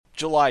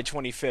July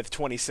 25th,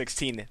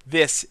 2016.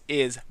 This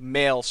is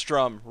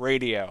Maelstrom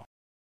Radio.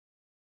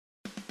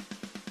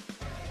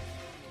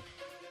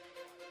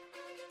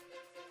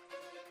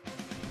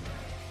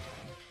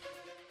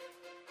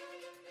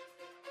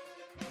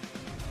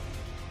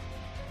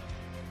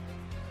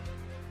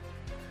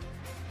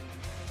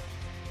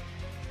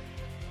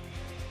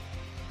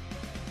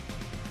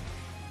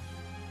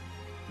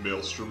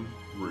 Maelstrom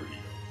Radio.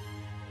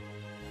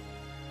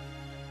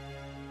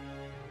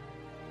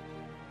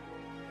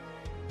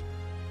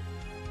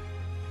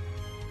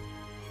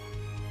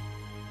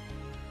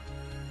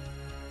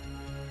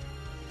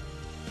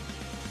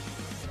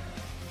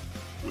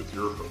 With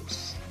your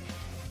hosts,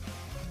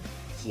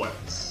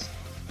 Flex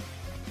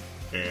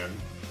and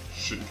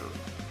Shinter.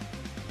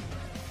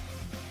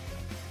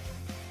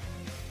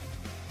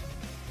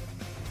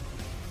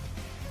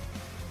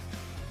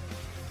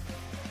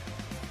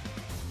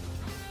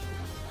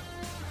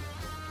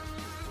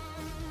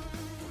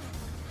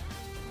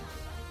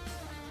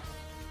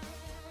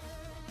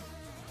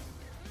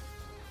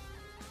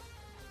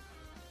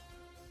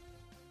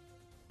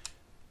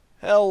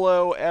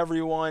 Hello,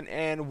 everyone,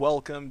 and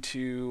welcome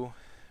to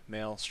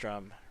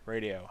Maelstrom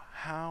Radio.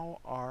 How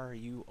are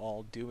you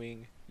all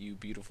doing, you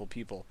beautiful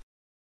people?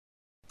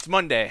 It's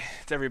Monday.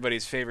 It's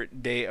everybody's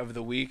favorite day of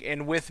the week,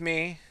 and with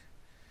me,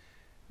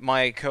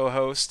 my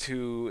co-host,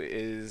 who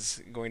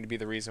is going to be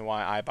the reason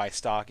why I buy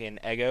stock in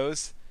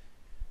Eggos,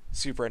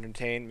 super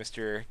entertained,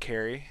 Mr.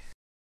 Carey.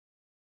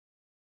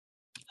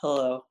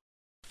 Hello.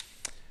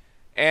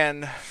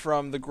 And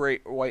from the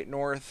Great White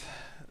North,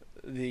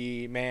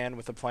 the man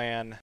with a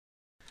plan,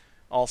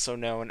 also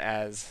known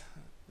as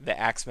the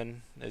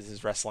Axeman, is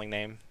his wrestling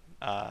name.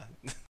 I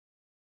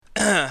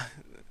get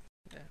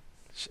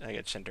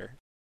Shinter,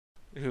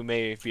 who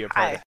may be a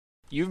part of.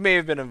 You may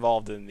have been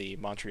involved in the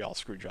Montreal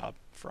screw job,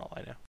 for all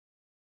I know.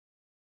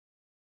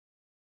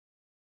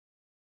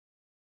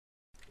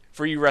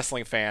 For you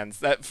wrestling fans,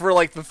 that for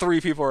like the three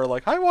people who are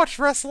like, I watch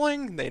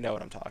wrestling, they know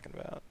what I'm talking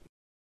about.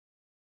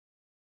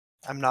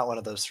 I'm not one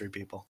of those three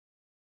people.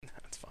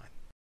 That's fine.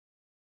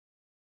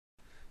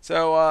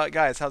 So,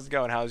 guys, how's it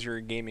going? How's your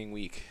gaming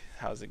week?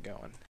 How's it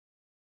going?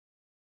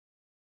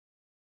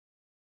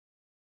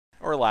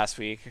 Or last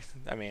week?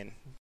 I mean,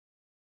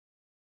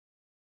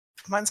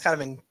 Mine's kind of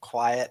been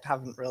quiet.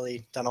 Haven't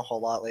really done a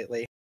whole lot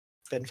lately.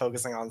 Been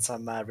focusing on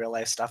some real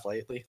life stuff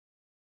lately.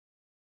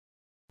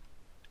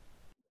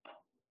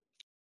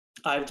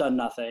 I've done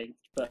nothing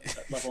but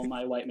level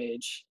my white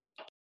mage.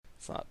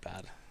 It's not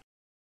bad.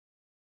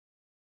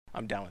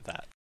 I'm down with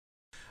that.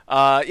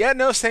 Yeah,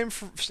 no, same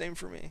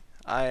for me.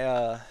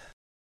 I've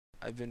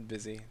been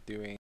busy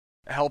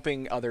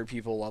helping other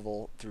people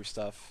level through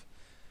stuff,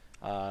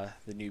 the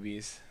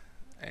newbies,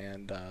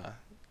 and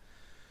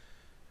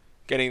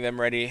getting them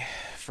ready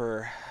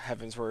for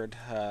Heaven's Word.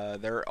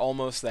 They're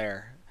almost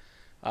there.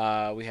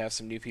 We have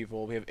some new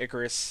people. We have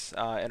Icarus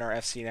in our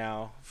FC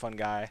now, fun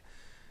guy.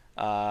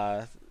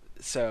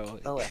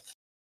 Lilith.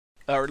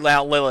 Or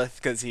now Lilith,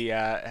 because he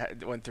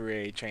went through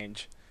a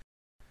change.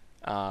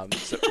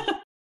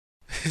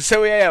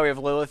 So yeah, we have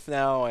Lilith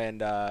now,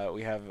 and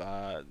we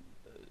have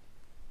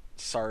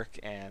Sark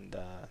and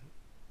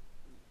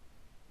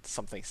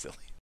something silly.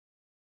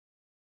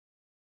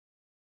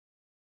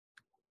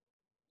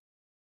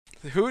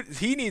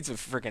 He needs a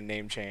freaking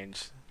name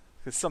change.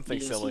 Cause something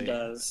Yes, silly. he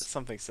does.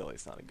 Something silly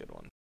is not a good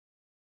one.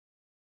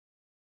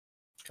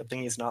 Good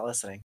thing he's not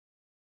listening.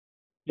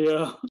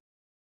 Yeah.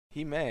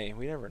 He may.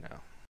 We never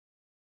know.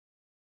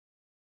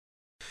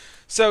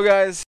 So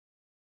guys,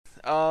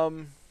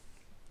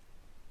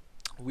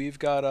 we've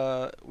got.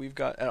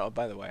 Oh,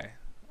 by the way,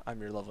 I'm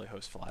your lovely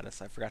host,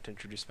 Philatus. I forgot to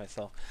introduce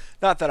myself.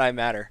 Not that I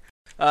matter.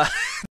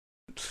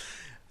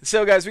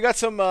 So guys, we got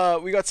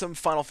some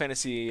Final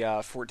Fantasy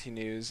 14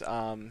 news.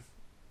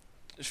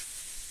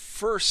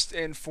 First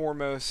and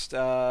foremost,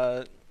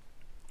 there's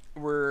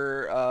going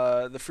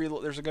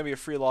to be a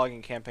free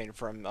login campaign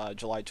from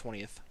July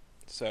 20th.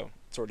 So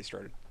it's already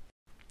started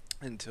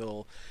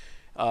until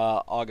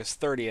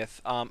August 30th.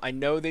 I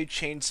know they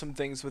changed some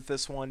things with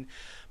this one.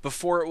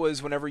 Before, it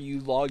was whenever you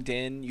logged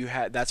in,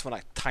 that's when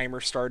a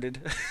timer started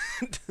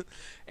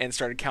and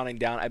started counting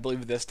down. I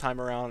believe this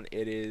time around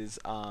it is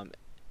it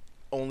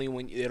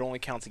only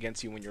counts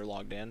against you when you're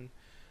logged in.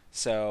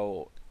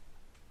 So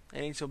it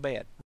ain't so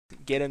bad.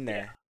 Get in there.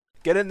 Yeah.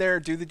 Get in there,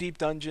 do the deep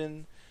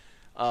dungeon,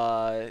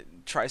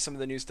 try some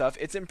of the new stuff.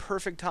 It's in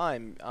perfect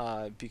time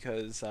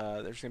because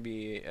there's going to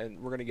be,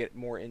 and we're going to get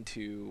more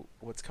into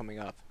what's coming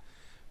up.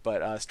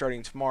 But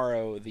starting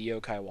tomorrow, the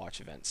Yokai Watch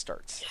event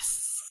starts.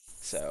 Yes.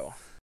 So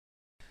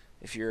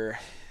if you're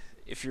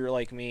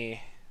like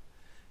me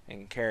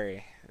and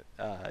Carrie,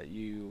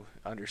 you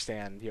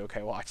understand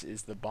Yokai Watch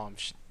is the bomb.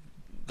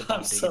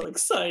 I'm so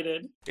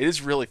excited. It is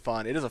really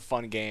fun. It is a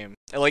fun game.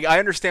 And, like, I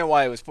understand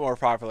why it was more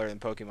popular than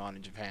Pokemon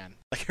in Japan.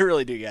 Like, I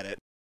really do get it.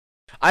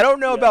 I don't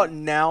know about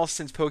now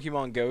since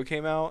Pokemon Go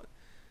came out,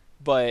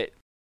 but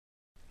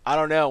I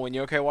don't know. When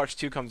Yokai Watch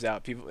 2 comes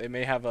out, people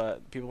may have a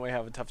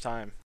tough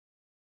time.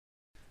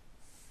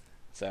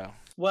 So.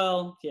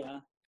 Well, yeah.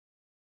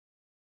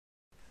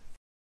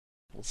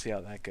 we'll see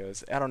how that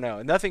goes. I don't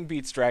know. Nothing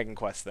beats Dragon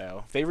Quest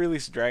though. If they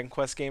release a Dragon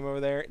Quest game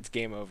over there, it's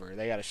game over.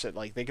 They gotta shit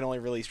like they can only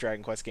release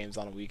Dragon Quest games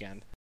on a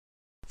weekend.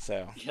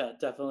 So Yeah,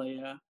 definitely.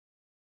 Yeah.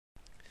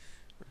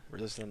 we're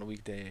listening on a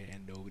weekday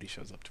and nobody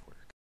shows up to work.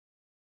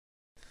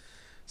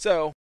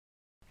 So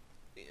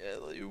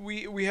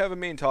we have a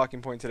main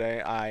talking point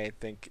today, I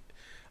think,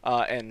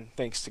 and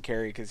thanks to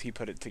Carrie because he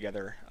put it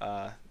together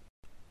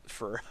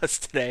for us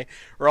today,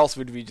 or else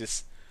it'd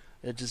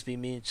just be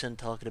me and Chen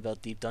talking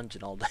about Deep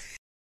Dungeon all day.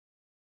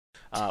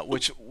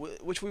 Which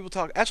we will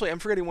talk. Actually, I'm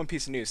forgetting one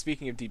piece of news.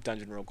 Speaking of Deep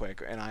Dungeon, real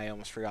quick, and I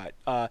almost forgot.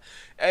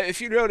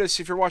 If you notice,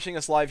 if you're watching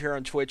us live here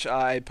on Twitch,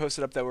 I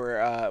posted up that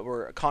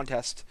we're a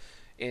contest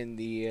in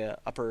the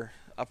upper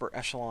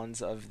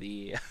echelons of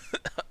the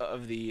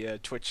of the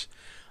Twitch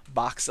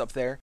box up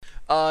there.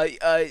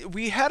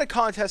 We had a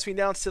contest. We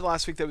announced it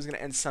last week that was going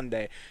to end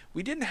Sunday.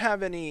 We didn't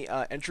have any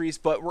entries,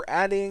 but we're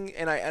adding,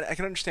 and I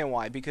can understand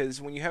why,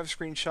 because when you have a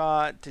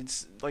screenshot,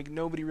 it's like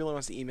nobody really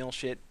wants to email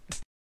shit.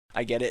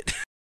 I get it.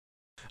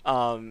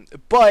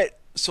 But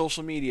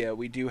social media,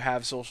 we do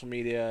have social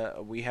media.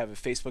 We have a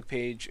Facebook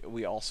page.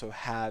 We also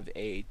have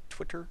a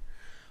Twitter.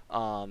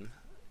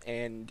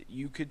 And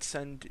you could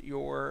send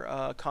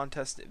your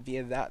contest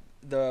via that.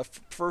 The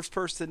first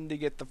person to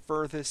get the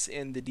furthest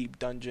in the Deep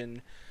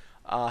Dungeon.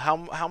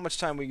 How much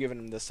time are we giving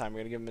them this time? We're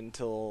gonna give them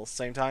until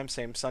same time,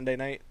 same Sunday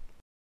night.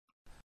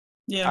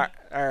 Yeah.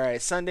 All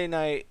right. Sunday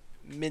night,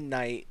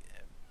 midnight,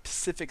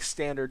 Pacific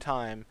Standard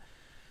Time.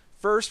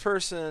 First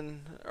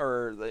person,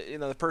 or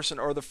the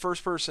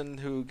first person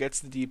who gets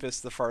the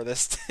deepest, the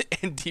farthest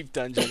in Deep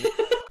Dungeon,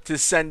 to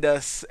send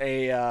us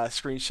a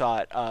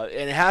screenshot,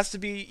 and it has to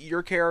be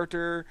your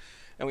character,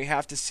 and we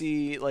have to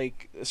see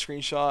like a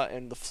screenshot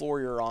and the floor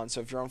you're on.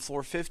 So if you're on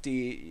floor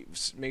 50,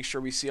 make sure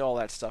we see all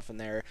that stuff in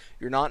there.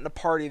 You're not in a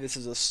party. This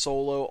is a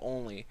solo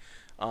only.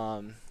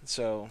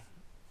 So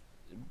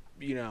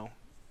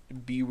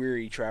be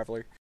wary,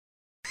 traveler,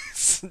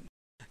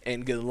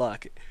 and good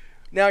luck.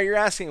 Now you're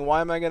asking, why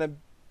am I gonna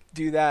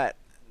do that?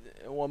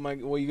 What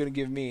are you gonna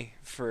give me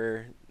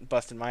for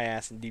busting my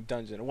ass in Deep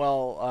Dungeon?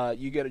 Well,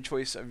 you get a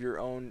choice of your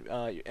own,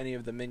 any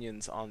of the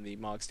minions on the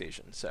Mog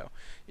Station. So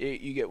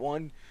you get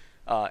one,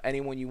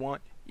 anyone you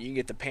want. You can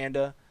get the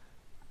panda.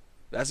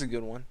 That's a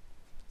good one.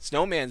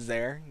 Snowman's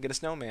there. Get a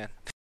snowman.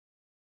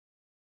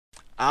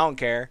 I don't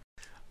care.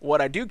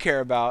 What I do care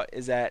about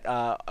is that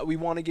we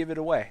want to give it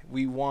away.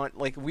 We want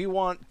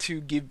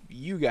to give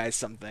you guys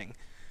something.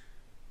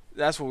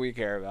 That's what we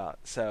care about.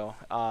 So,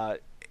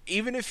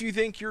 even if you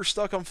think you're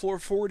stuck on floor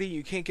 40,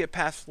 you can't get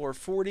past floor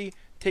 40,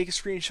 take a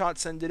screenshot,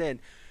 send it in.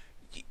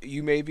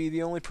 You may be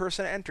the only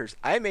person that enters.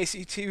 I may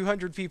see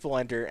 200 people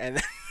enter,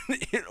 and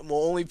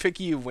we'll only pick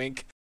you,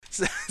 wink.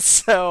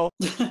 So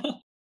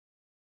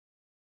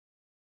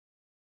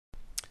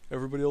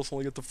everybody else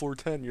only get to floor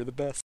 10. You're the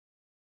best.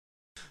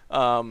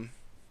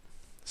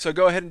 So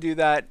go ahead and do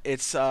that.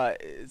 It's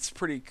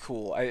pretty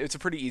cool. It's a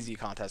pretty easy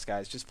contest,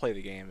 guys. Just play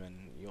the game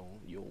and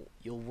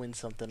you'll win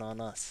something on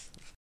us.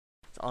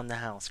 It's on the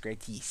house,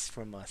 gratis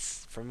from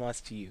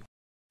us to you.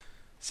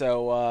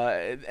 So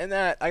and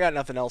that I got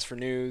nothing else for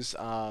news.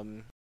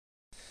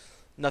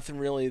 Nothing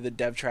really. The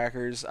dev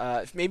trackers.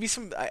 Maybe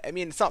some. I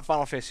mean, it's not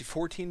Final Fantasy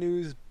 14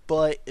 news,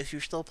 but if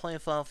you're still playing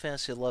Final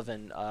Fantasy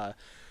 11.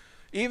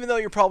 Even though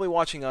you're probably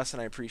watching us, and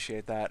I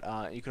appreciate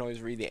that, you can always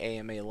read the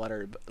AMA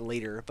letter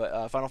later,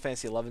 but Final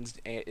Fantasy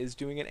XI is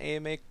doing an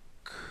AMA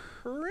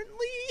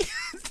currently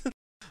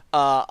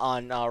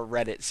on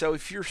Reddit. So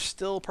if you're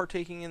still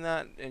partaking in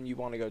that and you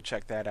want to go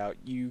check that out,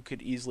 you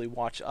could easily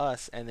watch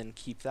us and then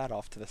keep that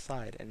off to the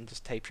side and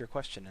just type your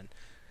question in.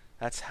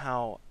 That's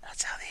how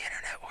the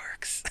internet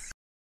works.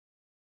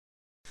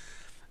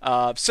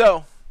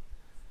 So...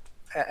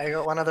 I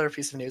got one other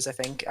piece of news, I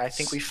think. I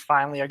think we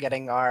finally are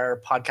getting our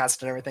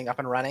podcast and everything up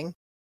and running.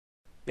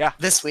 Yeah.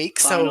 This week,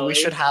 Finally. So we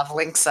should have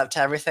links up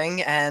to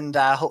everything, and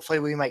hopefully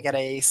we might get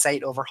a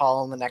site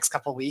overhaul in the next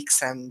couple of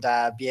weeks and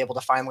be able to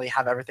finally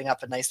have everything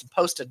up and nice and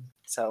posted.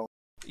 So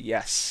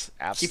yes,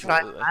 absolutely. keep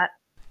an eye on that.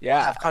 Yeah.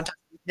 We'll have contact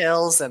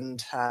details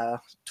and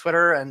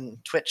Twitter and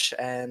Twitch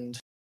and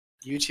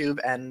YouTube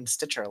and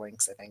Stitcher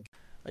links, I think.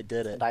 I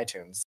did And it.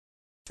 iTunes.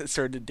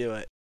 Started to do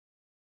it.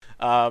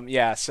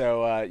 Yeah,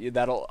 so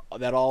that'll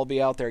all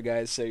be out there,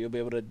 guys. So you'll be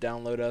able to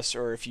download us,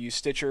 or if you use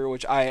Stitcher,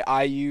 which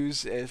I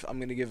use, if I'm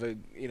gonna give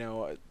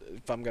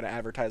if I'm gonna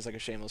advertise like a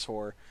shameless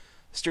whore,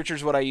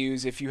 Stitcher's what I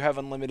use. If you have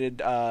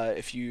unlimited,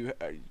 if you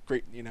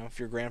if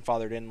you're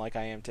grandfathered in like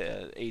I am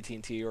to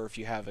AT&T, or if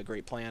you have a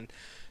great plan,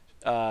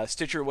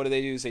 Stitcher, what do?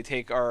 Is they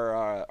take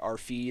our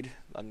feed.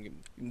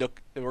 We're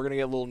gonna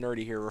get a little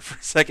nerdy here for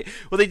a second.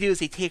 What they do is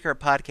they take our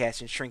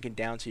podcast and shrink it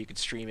down so you can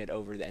stream it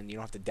over, and you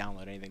don't have to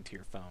download anything to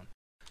your phone.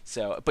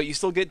 So, but you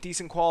still get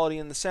decent quality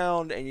in the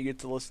sound, and you get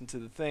to listen to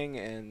the thing,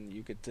 and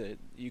you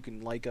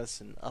can like us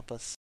and up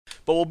us.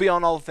 But we'll be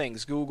on all the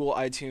things: Google,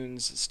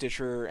 iTunes,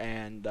 Stitcher,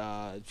 and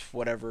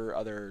whatever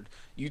other.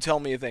 You tell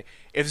me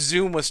if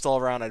Zoom was still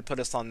around, I'd put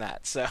us on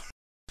that. So,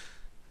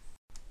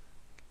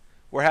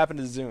 what happened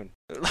to Zune?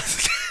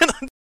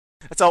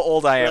 That's how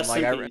old I am. Rest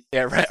in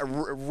peace.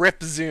 Rip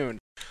Zune.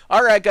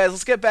 All right, guys,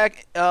 let's get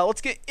back.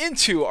 Let's get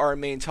into our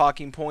main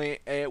talking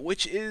point,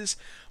 which is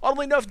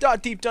oddly enough,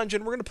 Deep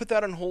Dungeon. We're gonna put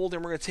that on hold,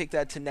 and we're gonna take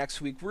that to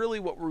next week. Really,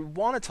 what we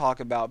want to talk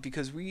about,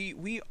 because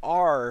we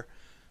are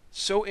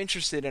so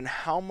interested in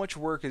how much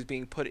work is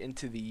being put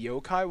into the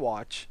Yokai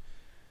Watch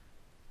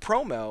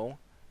promo,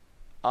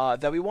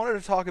 that we wanted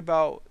to talk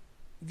about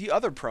the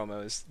other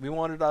promos. We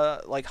wanted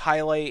to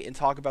highlight and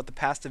talk about the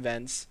past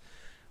events.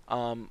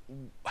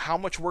 How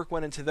much work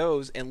went into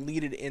those and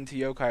lead it into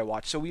Yokai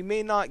Watch. So we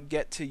may not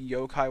get to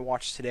Yokai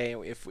Watch today,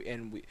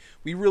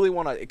 we really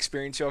want to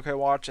experience Yokai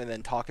Watch and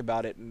then talk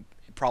about it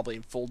probably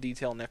in full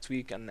detail next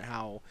week and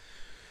how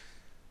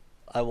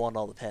I want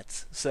all the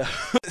pets. So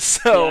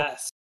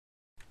Yes.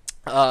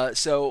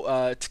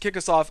 to kick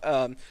us off,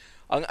 I'm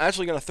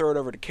actually going to throw it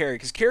over to Carrie,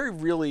 because Carrie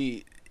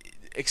really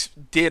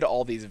did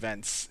all these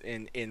events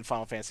in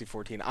Final Fantasy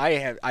XIV.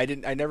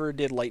 I never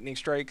did Lightning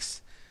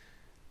Strikes.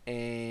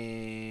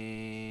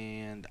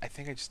 And I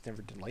think I just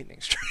never did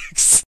Lightning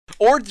Strikes.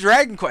 Or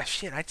Dragon Quest.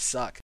 Shit, I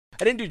suck.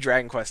 I didn't do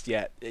Dragon Quest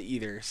yet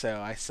either, so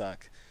I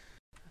suck.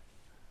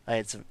 I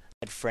had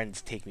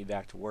friends take me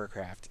back to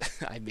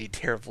Warcraft. I made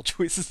terrible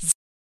choices.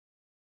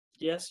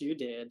 Yes, you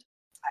did.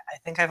 I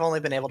think I've only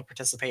been able to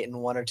participate in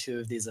 1 or 2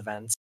 of these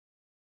events.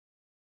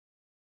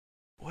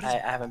 I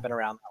haven't been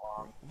around that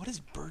long. What is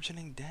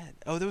Burgeoning Dead?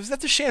 Oh, was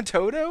that the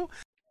Shantoto?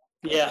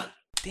 Yeah.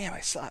 Damn,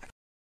 I suck.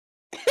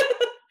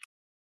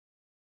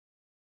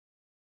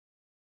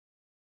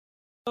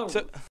 Oh,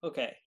 So-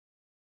 okay.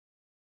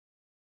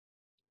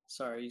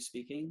 Sorry, are you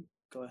speaking?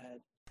 Go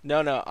ahead.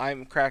 No,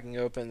 I'm cracking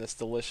open this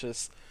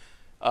delicious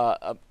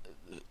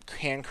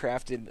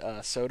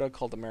handcrafted soda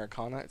called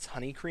Americana. It's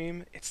honey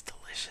cream. It's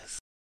delicious.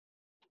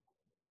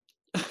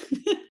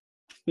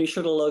 Make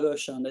sure the logo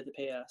is shown at the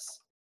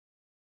PS.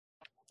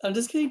 I'm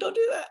just kidding. Don't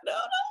do that. No.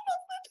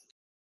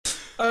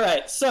 All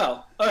right.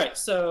 So I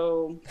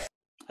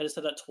just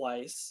said that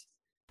twice.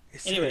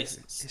 Anyways,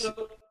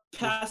 so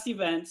past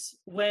events,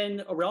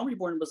 when A Realm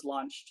Reborn was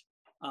launched,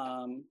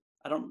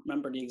 I don't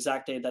remember the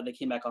exact day that they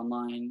came back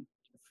online.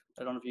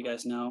 I don't know if you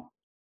guys know.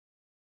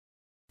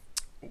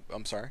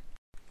 I'm sorry?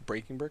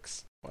 Breaking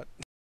Bricks? What?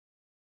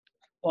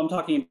 Well, I'm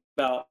talking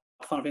about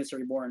Final Fantasy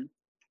Reborn,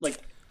 like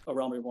A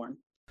Realm Reborn.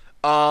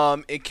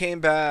 It came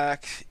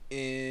back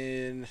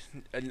in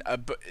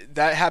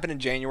that happened in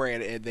January,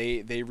 and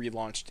they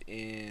relaunched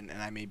and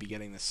I may be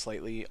getting this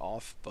slightly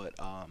off, but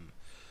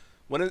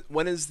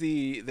when is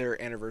their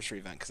anniversary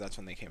event? Because that's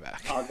when they came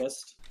back.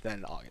 August.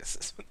 Then August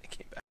is when they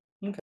came back.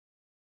 Okay.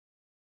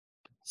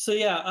 So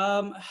yeah,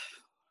 I'm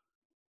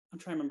trying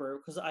to remember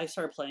because I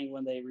started playing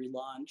when they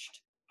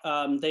relaunched.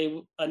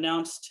 They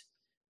announced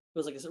it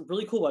was like a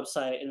really cool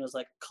website, and it was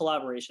like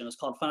collaboration. It was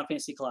called Final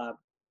Fantasy Collab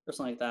or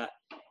something like that.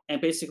 And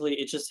basically,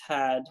 it just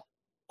had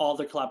all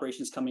their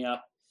collaborations coming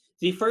up.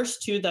 The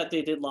first 2 that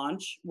they did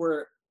launch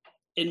were,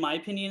 in my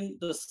opinion,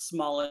 the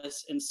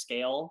smallest in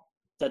scale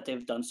that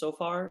they've done so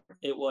far.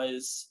 It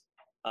was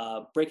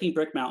Breaking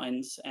Brick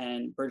Mountains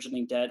and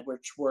Burgeoning Dead,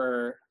 which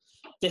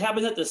they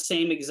happened at the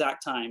same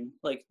exact time.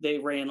 Like, they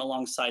ran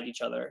alongside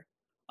each other.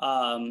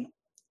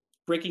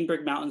 Breaking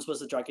Brick Mountains was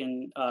the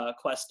Dragon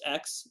Quest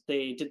X.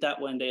 They did that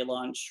when they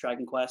launched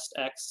Dragon Quest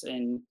X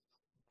in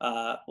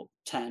 10.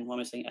 What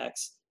am I saying?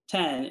 X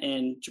 10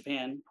 in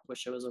Japan.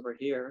 Wish it was over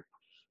here,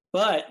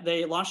 but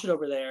they launched it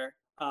over there.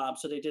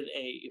 So they did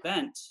a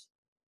event,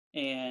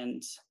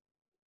 and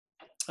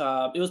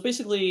it was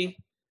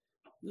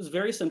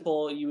very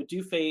simple. You would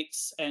do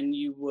fates, and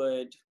you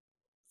would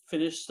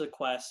finish the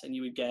quest, and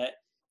you would get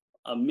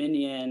a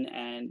minion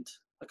and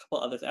a couple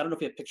other things. I don't know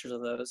if you have pictures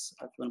of those.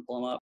 If you want to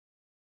pull them up.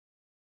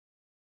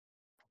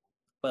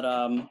 But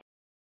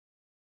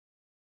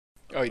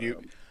Oh,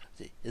 you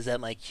do? Is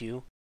that my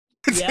cue?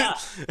 yeah.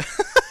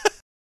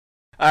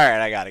 All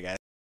right, I got it, guys.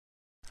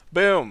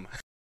 Boom.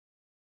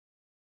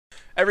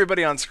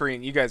 Everybody on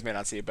screen, you guys may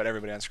not see it, but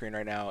everybody on screen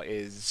right now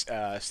is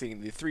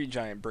seeing the 3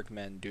 giant brick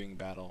men doing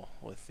battle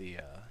with the.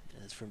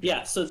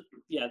 Yeah. So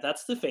yeah,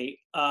 that's the fate.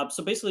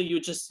 So basically, you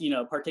would just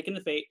partake in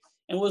the fate,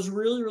 and what was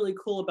really really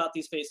cool about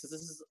these fates, because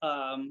this is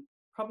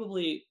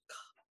probably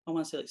I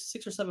want to say like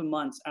 6 or 7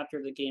 months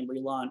after the game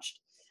relaunched.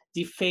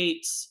 The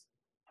fates,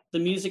 the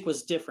music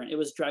was different. It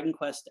was Dragon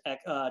Quest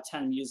X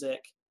 10 music.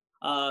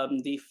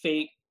 The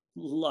fate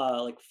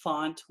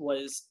font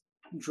was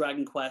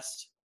Dragon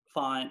Quest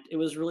font. It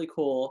was really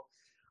cool.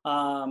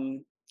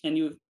 And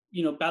you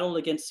battled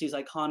against these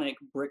iconic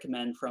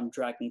brickmen from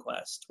Dragon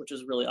Quest, which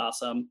is really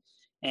awesome.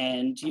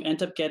 And you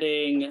end up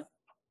getting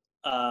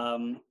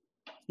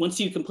once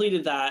you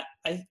completed that,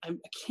 I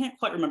can't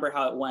quite remember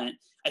how it went.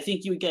 I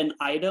think you would get an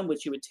item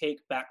which you would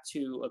take back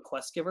to a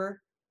quest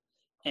giver,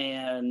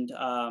 and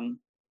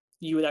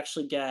you would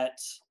actually get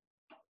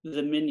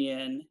the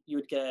minion. You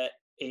would get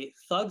a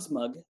Thug's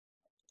Mug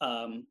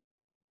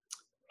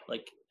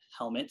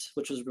helmet,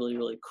 which was really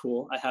really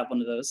cool. I have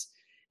one of those,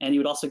 and you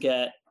would also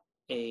get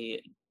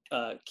a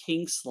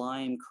King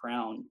Slime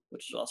crown,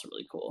 which is also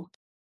really cool.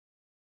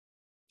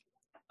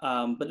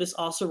 But this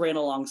also ran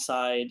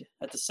alongside,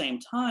 at the same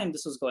time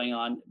this was going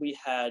on, we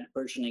had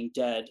Burgeoning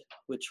Dead,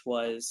 which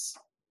was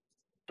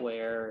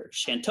where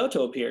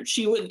Shantoto appeared.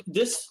 She would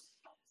this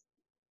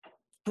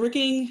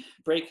breaking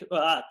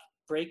I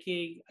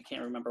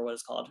can't remember what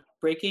it's called.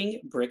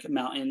 Breaking Brick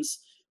Mountains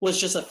was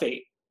just a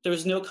fate. There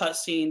was no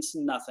cutscenes,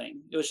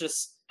 nothing. It was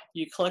just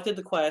you collected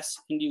the quest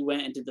and you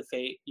went and did the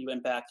fate. You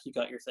went back, you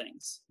got your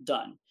things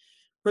done.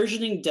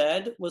 Burgeoning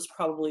Dead was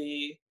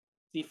probably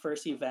the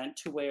first event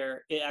to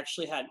where it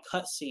actually had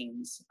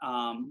cutscenes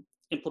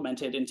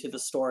implemented into the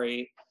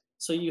story.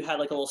 So you had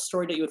like a little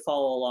story that you would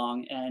follow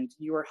along, and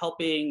you were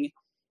helping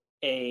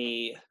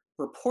a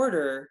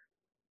reporter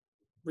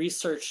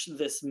research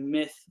this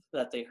myth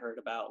that they heard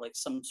about, like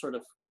some sort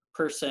of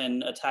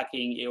person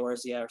attacking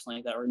Eorzea or something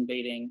like that, or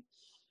invading.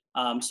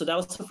 So that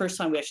was the first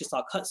time we actually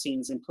saw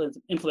cutscenes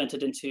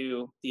implemented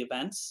into the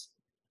events.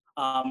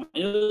 And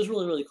it was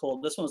really, really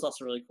cool. This one was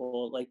also really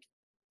cool. Like,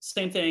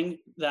 same thing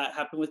that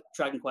happened with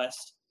Dragon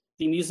Quest.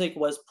 The music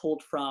was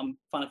pulled from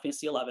Final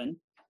Fantasy XI.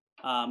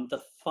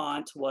 The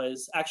font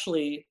was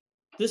actually,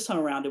 this time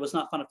around, it was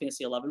not Final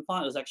Fantasy XI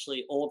font. It was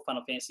actually old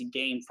Final Fantasy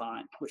game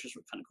font, which was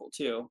kind of cool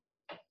too.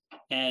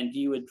 And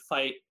you would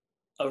fight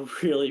a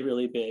really,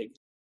 really big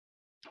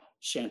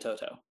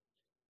Shantoto,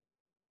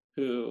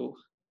 who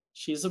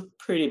she's a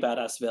pretty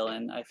badass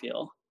villain, I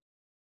feel.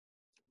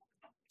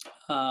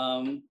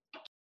 Trying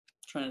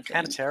to think.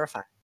 Kind of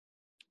terrifying.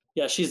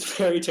 Yeah, she's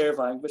very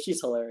terrifying, but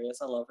she's hilarious.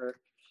 I love her.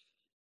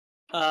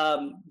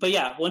 But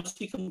yeah, once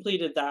you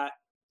completed that,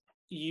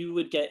 you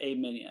would get a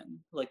minion,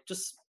 like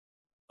just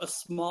a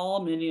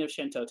small minion of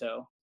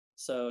Shantoto.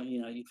 So, you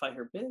know, you fight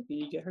her big and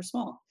you get her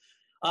small.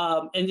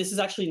 And this is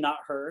actually not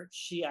her.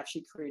 She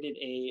actually created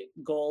a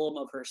golem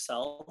of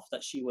herself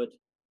that she would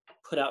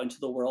put out into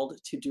the world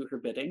to do her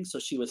bidding, so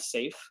she was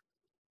safe.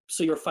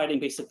 So you're fighting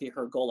basically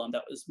her golem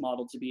that was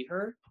modeled to be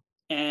her.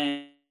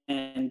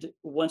 And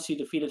once you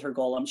defeated her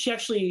golem, she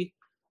actually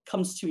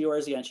comes to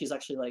Eorzea and she's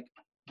actually like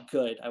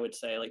good, I would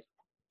say, like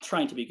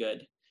trying to be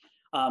good.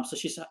 So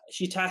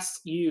she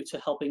tasks you to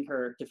helping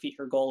her defeat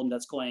her golem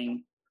that's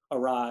going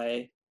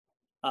awry.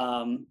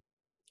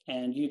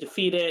 And you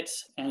defeat it,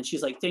 and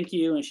she's like, thank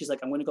you. And she's like,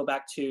 I'm going to go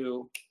back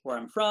to where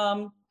I'm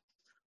from.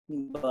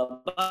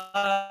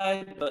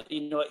 Bye-bye. But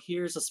you know what?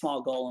 Here's a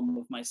small golem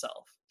of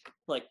myself.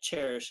 Like,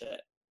 cherish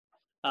it.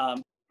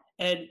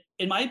 And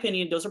in my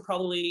opinion, those are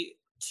probably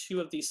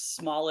two of the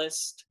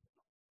smallest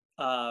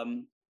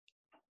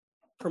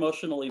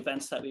promotional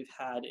events that we've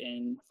had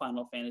in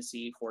Final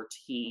Fantasy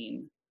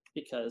XIV,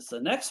 because the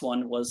next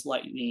one was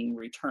Lightning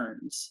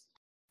Returns.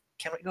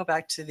 Can we go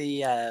back to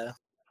the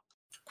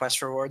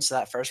quest rewards,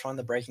 that first one,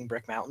 the Breaking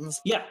Brick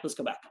Mountains? Yeah, let's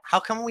go back. How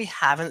come we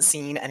haven't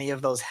seen any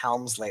of those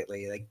helms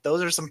lately? Like,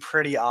 those are some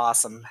pretty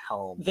awesome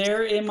helms.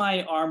 They're in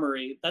my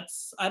armory.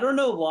 I don't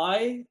know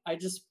why. I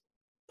just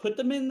put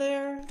them in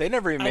there. They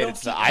never even made it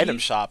to the item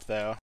shop,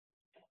 though.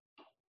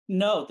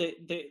 No,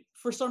 they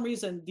for some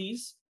reason,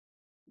 these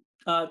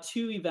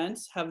two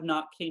events have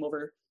not came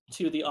over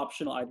to the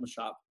optional item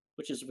shop,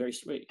 which is very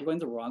sweet. You're going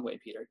the wrong way,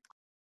 Peter.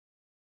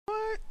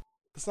 What?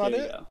 That's not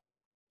it? Go.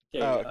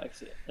 There you go. I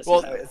see it. I see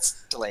Well, it.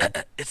 It's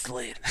delayed. It's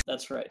delayed.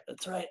 That's right.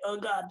 Oh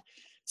God.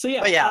 So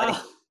yeah. But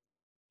yeah,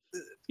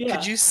 yeah.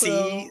 Could you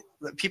see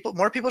that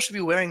more people should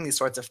be wearing these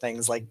sorts of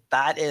things? Like,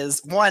 that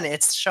is one,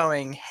 it's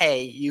showing,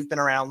 hey, you've been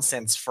around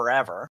since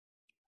forever,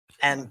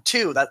 and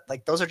two, that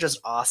like those are just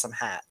awesome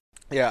hats.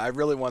 Yeah, I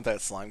really want that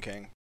Slime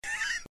King.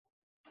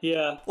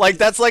 Yeah. Like,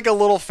 that's like a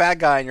little fat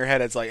guy in your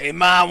head. It's like, hey,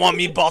 ma, I want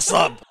me boss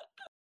up.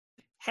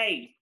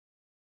 Hey.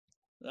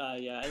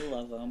 Yeah, I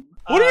love them.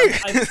 What are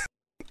you?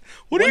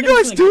 What are you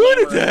guys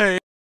doing today?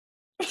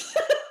 You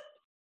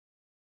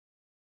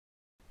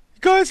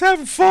guys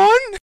having fun?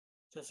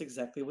 That's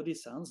exactly what he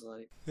sounds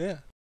like. Yeah.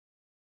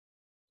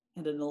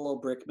 And then the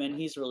little Brickman,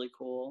 he's really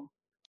cool.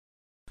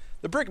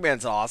 The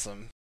Brickman's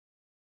awesome.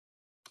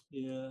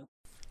 Yeah.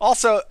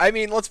 Also, I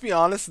mean, let's be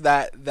honest.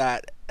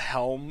 That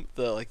helm,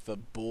 the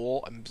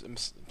bull. I'm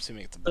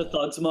assuming it's a bull. The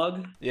Thug's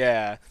mug.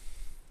 Yeah.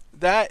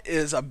 That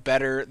is a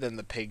better than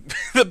the pig.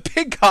 The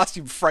pig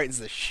costume frightens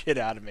the shit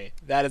out of me.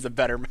 That is a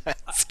better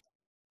mask.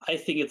 I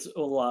think it's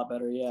a lot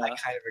better, yeah. I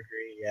kind of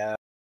agree, yeah.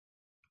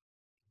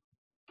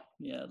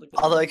 Yeah.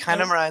 Although it kind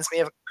of reminds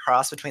me of a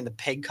cross between the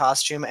pig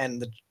costume and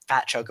the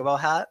fat chocobo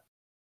hat.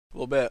 A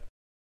little bit.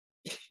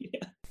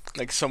 Yeah.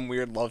 Like some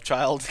weird love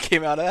child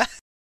came out of that.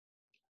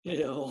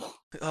 Ew.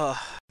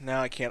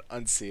 Now I can't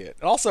unsee it.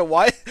 And also,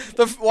 why is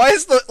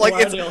the like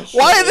Why are they all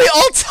why are they shirtless?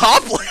 all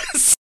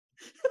topless?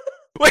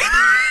 wait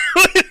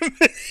a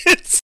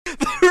minute.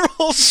 They're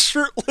all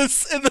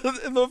shirtless, and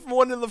the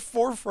one in the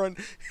forefront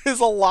is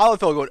a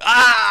Lalafell going,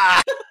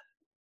 ah!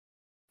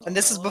 And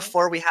this is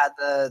before we had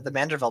the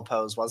Manderville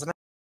pose, wasn't it?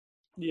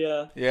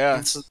 Yeah. Yeah.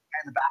 And so in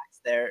the back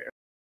there.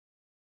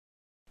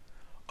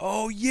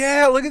 Oh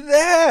yeah, look at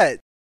that.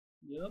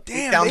 Yep.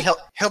 Damn. Found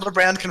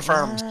Hildebrand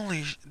confirmed.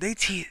 Holy, they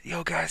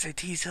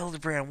teased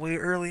Hildebrand way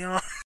early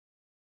on.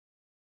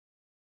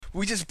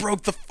 We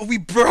broke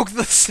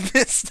the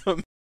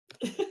system.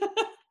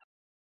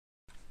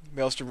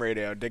 Maelstrom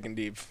Radio, digging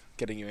deep,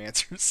 getting you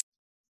answers.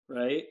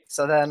 Right.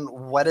 So then,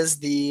 what is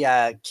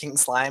the King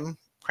Slime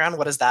crown?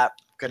 What is that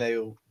going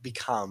to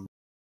become?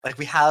 Like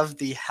we have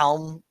the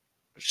helm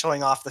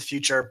showing off the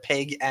future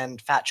pig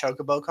and fat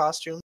chocobo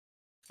costume.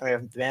 And we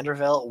have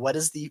Vanderbilt. What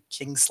is the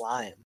King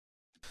Slime?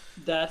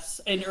 That's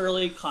an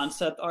early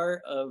concept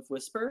art of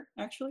Whisper,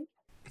 actually.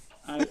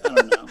 I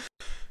don't know.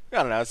 I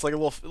don't know. It's like a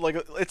little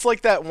it's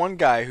like that one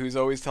guy who's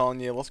always telling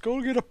you, "Let's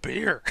go get a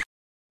beer."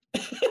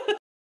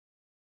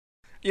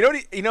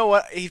 You know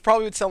what? He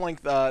probably would sound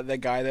like the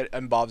guy that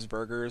in Bob's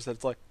Burgers.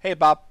 That's like, "Hey,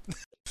 Bob."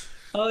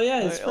 Oh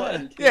yeah, his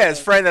friend. Yeah, his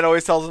friend that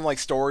always tells him like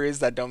stories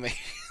that don't make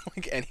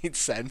like any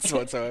sense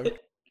whatsoever.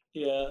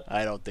 Yeah.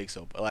 I don't think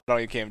so. But I don't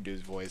even can't do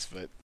his voice,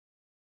 but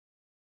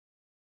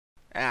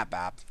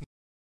Bob.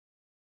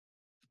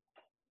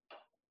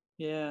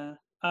 Yeah.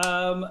 I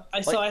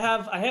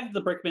have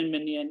the Brickman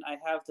minion. I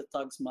have the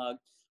Thug's mug.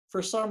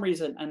 For some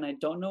reason, and I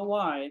don't know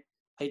why,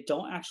 I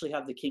don't actually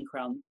have the King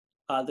crown,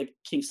 the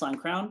King Slime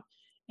crown,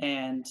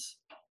 and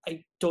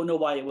I don't know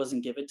why it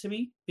wasn't given to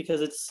me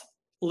because it's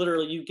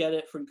literally you get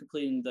it from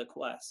completing the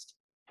quest.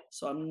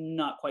 So I'm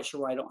not quite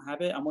sure why I don't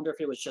have it. I wonder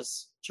if it was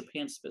just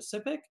Japan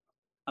specific.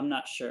 I'm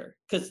not sure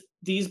because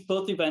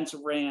both events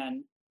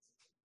ran.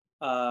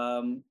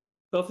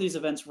 Both of these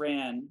events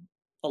ran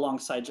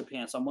alongside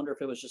Japan, so I wonder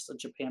if it was just a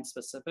Japan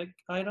specific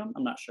item.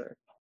 I'm not sure.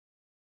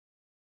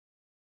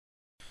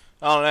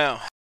 I don't know.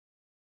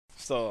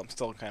 I'm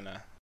still kind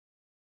of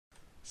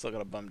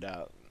bummed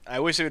out. I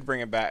wish they would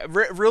bring it back.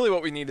 Really,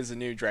 what we need is a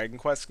new Dragon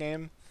Quest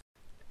game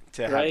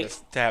to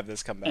have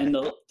this come back. And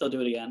they'll do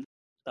it again.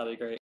 That'd be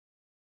great.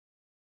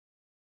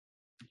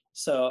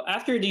 So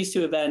after these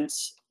two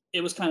events,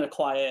 it was kind of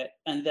quiet,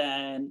 and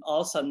then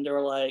all of a sudden they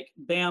were like,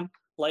 "Bam!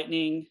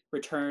 Lightning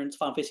returns.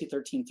 Final Fantasy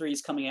 13-3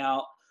 is coming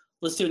out.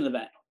 Let's do an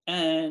event."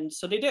 And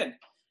so they did,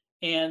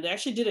 and they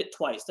actually did it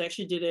twice. They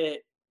actually did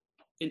it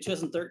in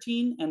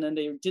 2013, and then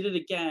they did it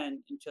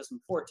again in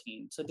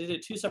 2014. So they did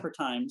it two separate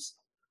times.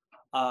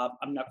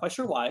 I'm not quite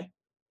sure why.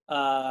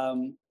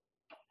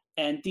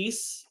 And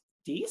this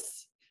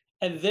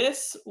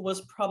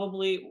was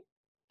probably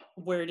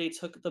where they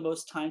took the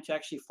most time to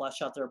actually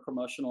flesh out their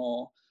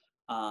promotional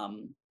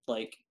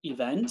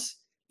event,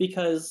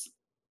 because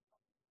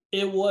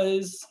it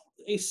was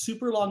a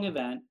super long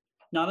event,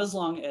 not as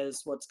long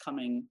as what's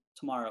coming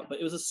tomorrow, but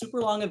it was a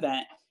super long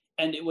event,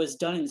 and it was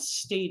done in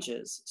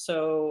stages.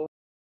 So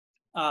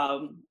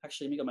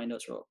actually, let me get my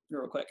notes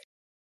real quick.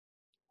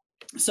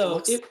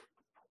 So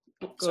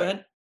go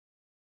ahead.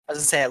 I was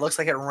gonna say, it looks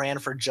like it ran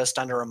for just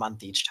under a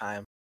month each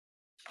time.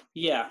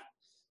 Yeah,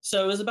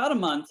 so it was about a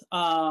month.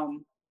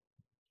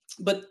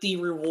 But the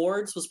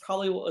rewards was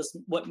probably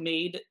what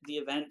made the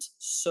event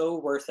so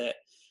worth it,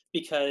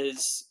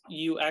 because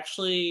you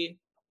actually,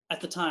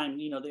 at the time,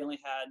 they only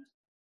had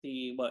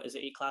the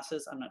 8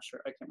 classes? I'm not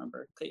sure. I can't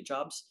remember. 8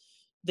 jobs.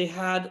 They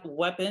had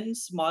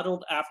weapons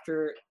modeled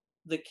after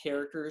the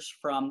characters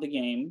from the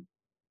game.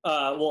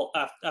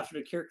 After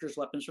the characters'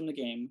 weapons from the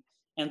game,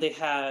 and they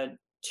had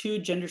 2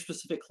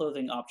 gender-specific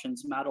clothing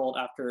options modeled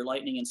after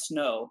Lightning and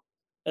Snow,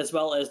 as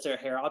well as their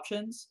hair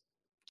options.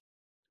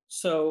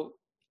 So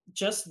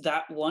just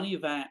that one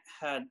event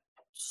had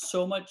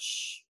so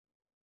much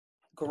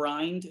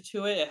grind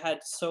to it. It had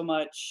so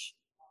much.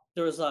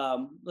 There was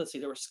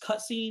there was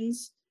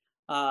cutscenes.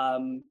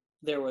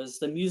 There was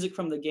the music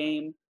from the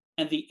game,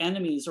 and the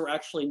enemies were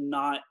actually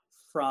not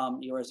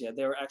from Eorzea.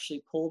 They were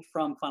actually pulled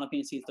from Final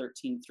Fantasy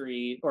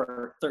 13-3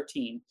 or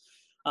 13.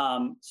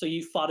 So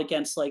you fought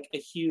against like a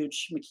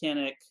huge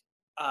mechanic.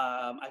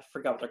 I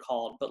forgot what they're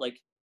called, but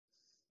like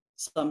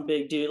some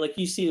big dude. Like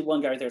you see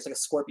one guy right there. It's like a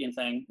scorpion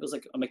thing. It was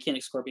like a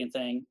mechanic scorpion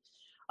thing.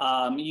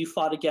 You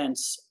fought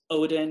against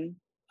Odin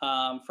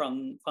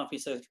from Final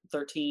Fantasy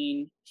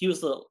 13. He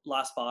was the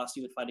last boss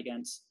you would fight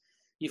against.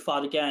 You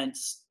fought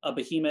against a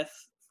behemoth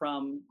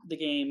from the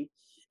game.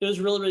 It was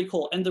really, really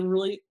cool. And the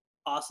really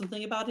awesome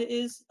thing about it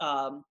is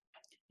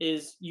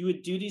you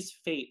would do these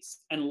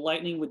fates and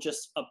Lightning would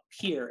just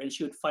appear and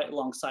she would fight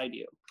alongside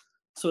you.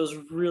 So it was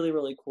really,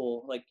 really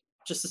cool. Like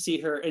just to see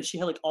her, and she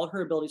had like all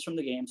her abilities from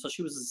the game. So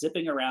she was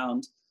zipping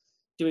around,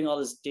 doing all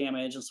this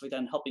damage and stuff like that,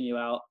 and helping you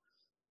out.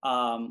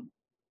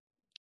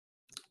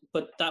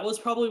 But that was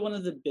probably one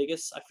of the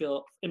biggest, I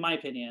feel, in my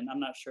opinion, I'm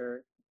not sure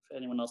if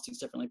anyone else thinks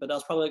differently, but that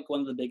was probably like one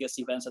of the biggest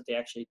events that they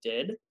actually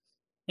did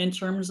in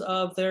terms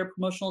of their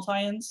promotional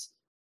tie-ins.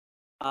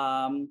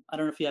 I don't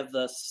know if you have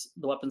the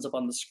weapons up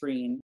on the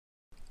screen.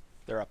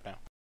 They're up now.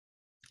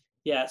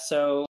 Yeah,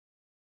 so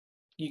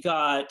you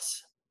got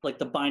like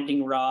the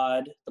Binding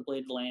Rod, the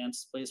Blade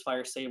Lance, Blaze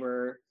Fire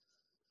Saber,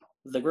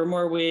 the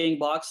Grimoire Wing,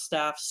 Box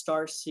Staff,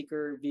 Star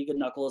Seeker, Vega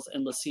Knuckles,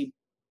 and l'Cie.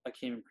 I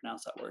can't even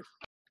pronounce that word.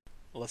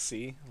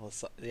 l'Cie?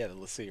 Yeah, the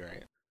l'Cie,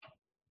 right?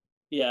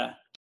 Yeah,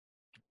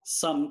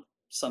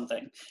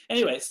 something.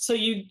 Anyway, so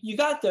you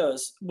got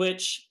those,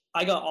 which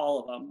I got all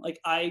of them. Like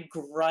I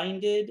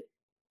grinded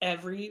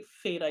every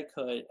fate I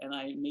could, and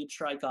I made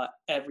sure I got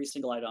every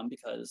single item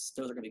because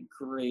those are going to be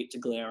great to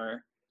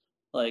glamour.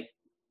 Like,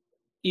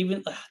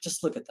 even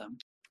just look at them.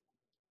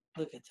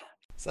 Look at them.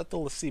 Is that the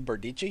l'Cie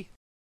Bardici?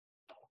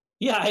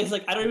 Yeah, it's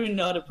like I don't even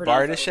know how to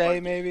pronounce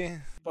Bardiche, maybe?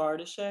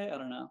 Bardiche? I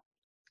don't know.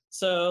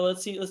 So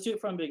let's see. Let's do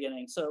it from the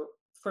beginning. So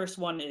first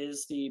one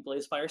is the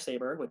Blazefire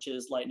Saber, which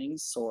is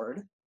Lightning's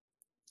sword.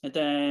 And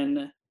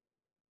then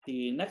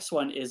the next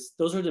one is,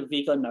 those are the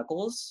Vega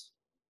Knuckles.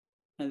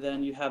 And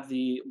then you have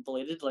the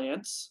Bladed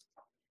Lance.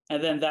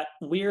 And then that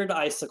weird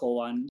icicle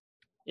one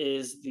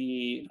is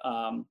the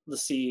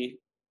Sea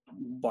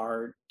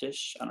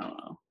Bardish. I don't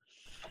know.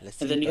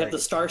 And then you have the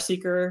Star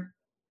Seeker.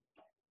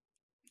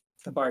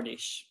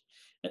 Bardish.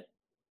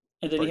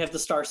 And then you have the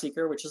Star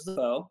Seeker, which is the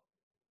bow.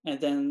 And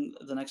then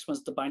the next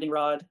one's the Binding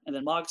Rod, and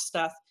then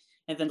Mogstaff.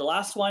 And then the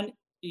last one,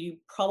 you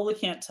probably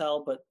can't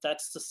tell, but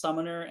that's the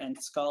Summoner and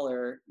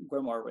Scholar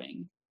Grimoire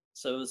Wing.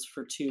 So it was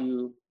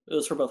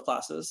for both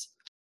classes.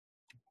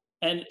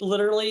 And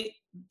literally,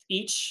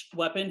 each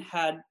weapon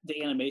had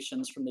the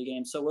animations from the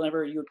game. So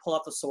whenever you would pull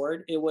out the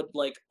sword, it would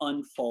like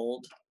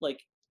unfold, like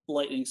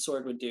Lightning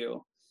Sword would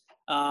do.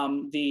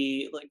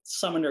 The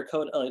Summoner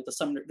code,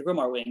 the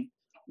Grimoire Wing,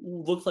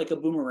 looked like a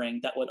boomerang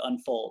that would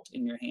unfold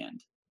in your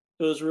hand.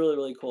 It was really,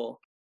 really cool.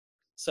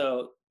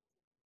 So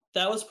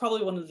that was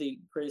probably one of the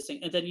greatest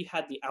things. And then you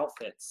had the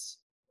outfits,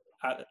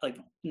 like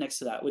next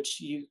to that,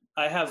 which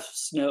I have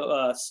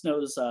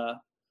Snow's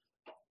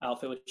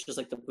outfit, which is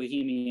like the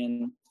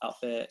Bohemian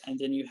outfit, and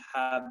then you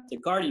have the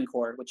Guardian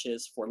Cord, which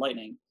is for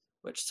Lightning,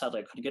 which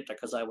sadly I couldn't get that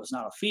because I was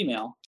not a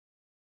female.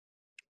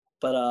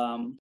 But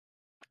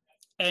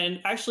and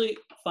actually,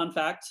 fun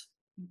fact,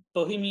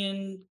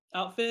 Bohemian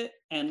outfit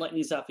and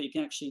Lightning's outfit you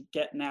can actually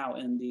get now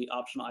in the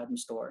optional item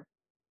store.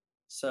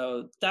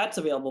 So that's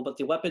available, but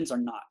the weapons are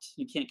not.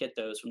 You can't get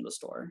those from the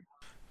store.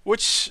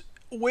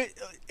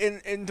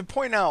 And to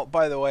point out,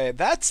 by the way,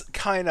 that's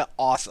kind of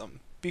awesome,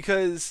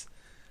 because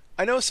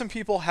I know some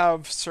people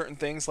have certain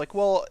things like,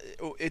 well,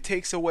 it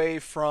takes away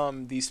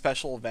from these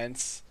special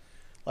events.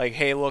 Like,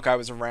 hey, look, I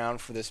was around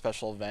for this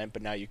special event,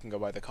 but now you can go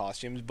buy the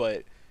costumes.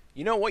 But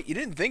you know what? You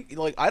didn't think,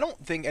 like, I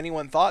don't think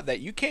anyone thought that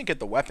you can't get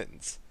the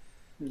weapons.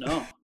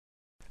 No.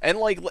 And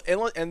like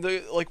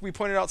we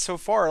pointed out so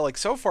far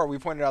we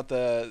pointed out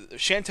the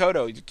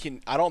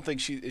Shantoto. I don't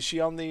think is she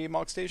on the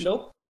Mog Station?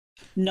 Nope.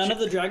 None of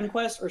the Dragon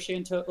Quest or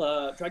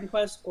Dragon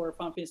Quest or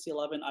Final Fantasy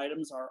 11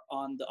 items are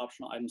on the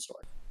optional item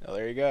store. Oh,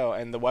 there you go.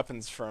 And the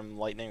weapons from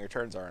Lightning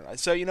Returns aren't.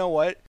 So you know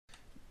what?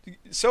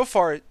 So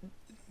far,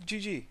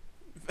 GG.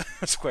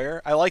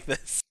 Square. I like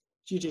this.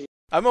 GG.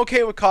 I'm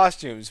okay with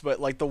costumes, but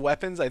like the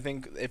weapons, I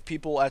think if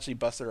people actually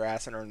bust their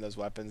ass and earn those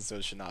weapons,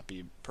 those should not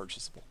be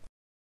purchasable.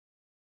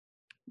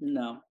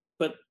 No,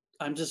 but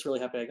I'm just really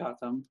happy I got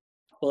them.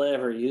 Will I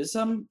ever use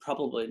them?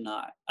 Probably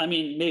not. I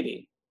mean,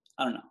 maybe.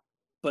 I don't know.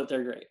 But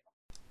they're great.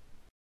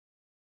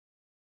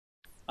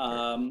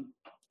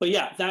 But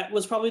yeah, that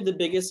was probably the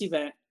biggest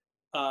event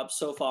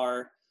so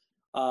far,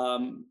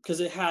 because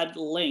it had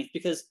length.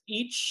 Because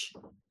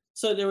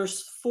so there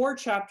was 4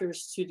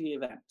 chapters to the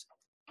event.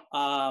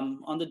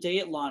 On the day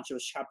it launched, it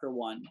was chapter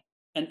 1,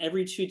 and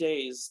every 2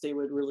 days they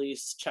would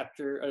release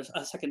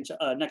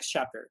next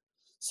chapter.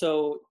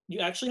 So you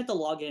actually had to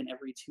log in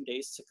every 2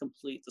 days to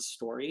complete the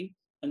story,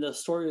 and the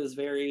story was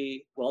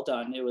very well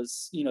done. It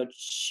was,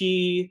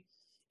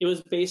 it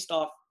was based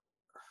off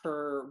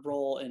her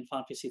role in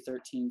Final Fantasy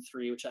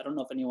 13-3, which I don't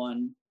know if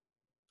anyone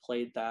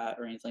played that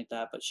or anything like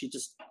that, but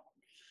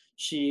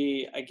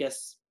she I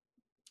guess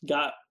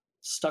got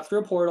stuck through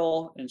a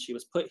portal and she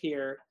was put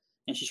here,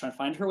 and she's trying to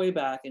find her way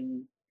back,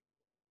 and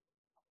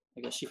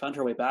I guess she found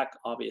her way back,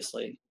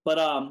 obviously. But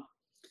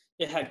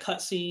it had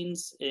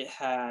cutscenes, it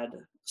had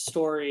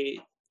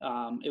story,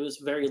 it was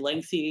very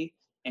lengthy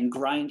and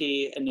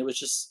grindy, and it was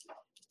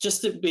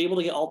just to be able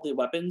to get all the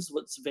weapons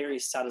was very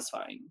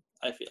satisfying.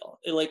 I feel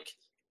it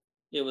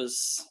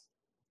was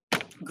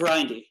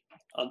grindy.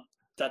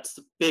 That's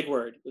the big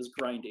word. It was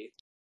grindy.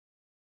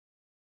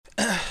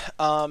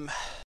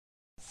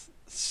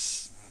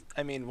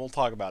 I mean, we'll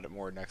talk about it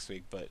more next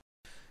week, but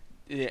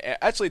yeah,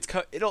 actually,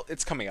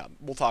 it's coming up.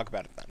 We'll talk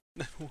about it then.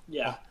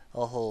 Yeah,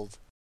 I'll hold.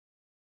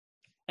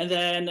 And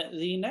then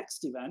the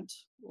next event,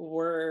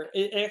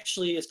 it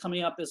actually is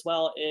coming up as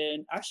well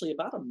in actually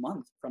about a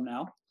month from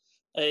now,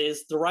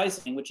 is the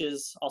Rising, which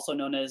is also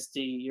known as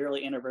the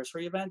yearly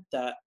anniversary event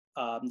that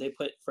they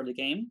put for the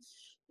game.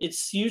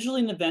 It's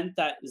usually an event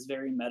that is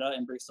very meta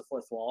and breaks the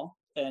fourth wall,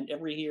 and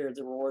every year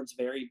the rewards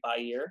vary by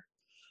year.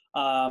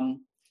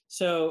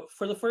 So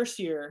for the first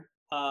year,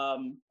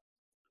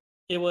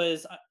 it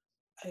was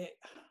I'm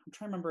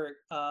trying to remember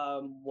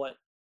what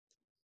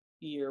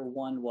year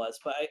 1 was,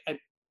 but I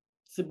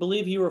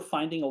believe you were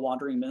finding a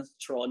wandering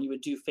minstrel, and you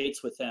would do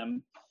fates with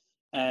him,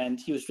 and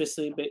he was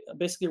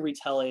basically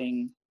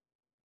retelling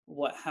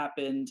what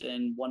happened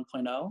in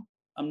 1.0.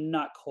 I'm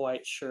not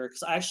quite sure,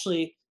 because I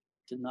actually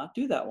did not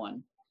do that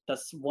one.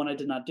 That's one I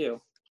did not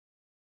do.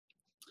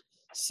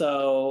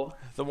 So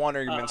the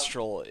wandering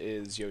minstrel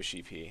is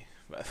Yoshi P.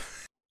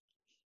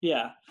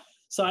 Yeah.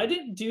 So I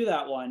didn't do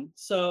that one.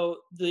 So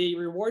the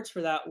rewards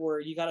for that were,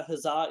 you got a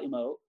Huzzah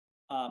emote.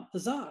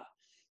 Huzzah!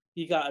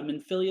 You got a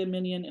Minfilia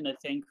minion and a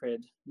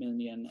Thancred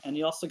minion. And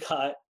you also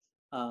got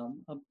a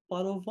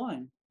bottle of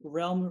wine,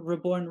 Realm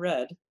Reborn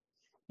Red,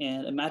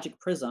 and a magic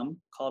prism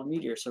called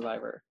Meteor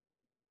Survivor.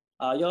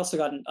 You also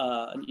got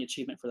an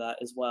achievement for that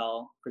as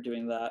well, for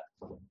doing that.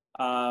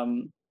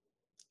 Um,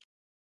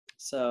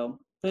 so,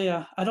 but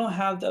yeah, I don't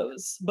have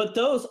those, but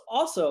those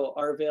also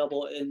are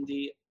available in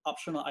the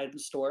optional item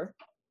store.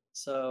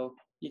 So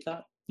you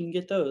can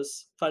get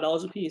those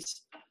 $5 a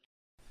piece.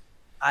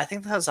 I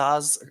think the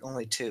huzzas are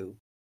only 2.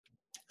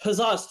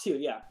 Huzzas too,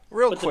 yeah.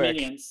 Real But quick.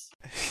 the minions.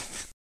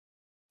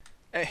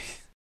 Hey,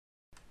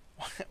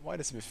 why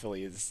does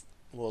Philly's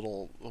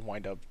little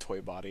wind-up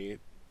toy body?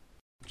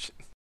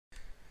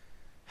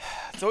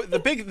 So the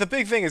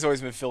big thing has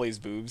always been Philly's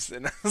boobs,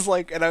 and I was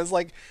like, and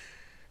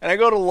I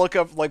go to look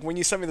up, like, when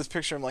you sent me this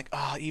picture, I'm like,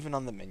 even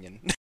on the minion.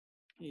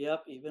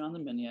 Yep, even on the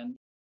minion.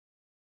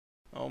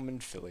 Oh,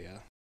 Minfilia.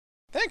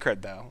 Thank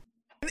cred though.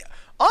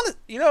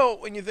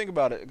 When you think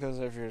about it, because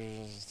if you're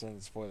just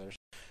in spoilers,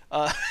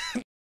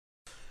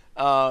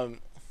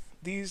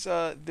 these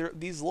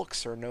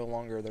looks are no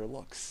longer their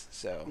looks.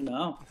 So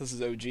No. this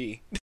is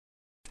OG,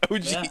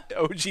 Yeah.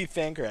 OG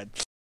fan cred.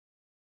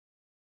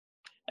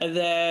 And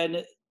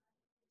then,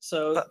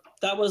 so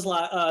that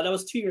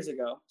was 2 years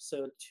ago.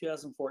 So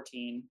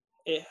 2014.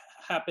 It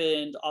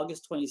happened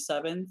August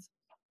 27th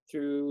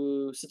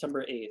through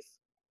September 8th.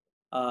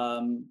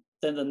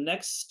 Then the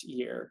next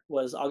year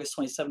was August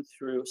 27th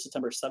through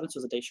September 7th, so it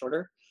was a day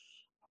shorter.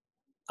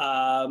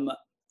 I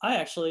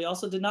actually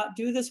also did not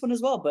do this one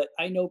as well, but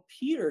I know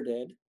Peter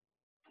did.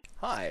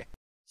 Hi.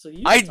 So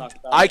you can talk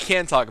about it.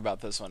 can talk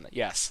about this one.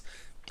 Yes.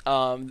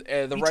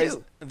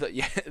 The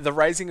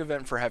Rising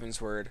event for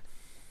Heavensward.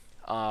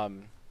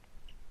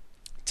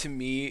 To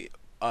me,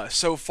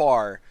 so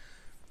far,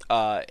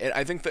 and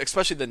I think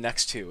especially the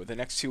next two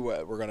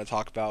we're going to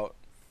talk about.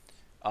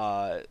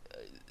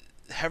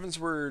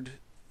 Heavensward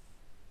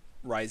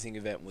Rising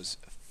event was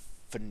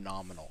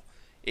phenomenal.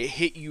 It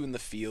hit you in the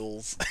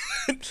feels.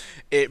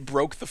 It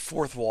broke the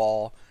fourth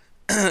wall,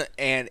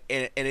 and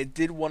it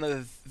did one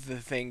of the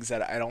things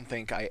that I don't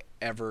think I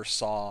ever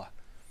saw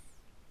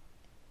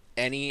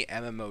any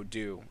MMO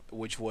do,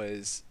 which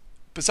was,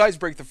 besides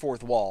break the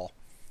fourth wall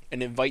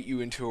and invite you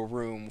into a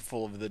room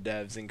full of the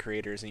devs and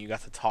creators, and you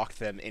got to talk to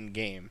them in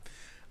game.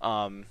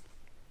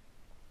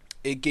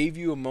 It gave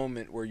you a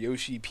moment where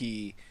Yoshi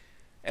P,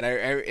 and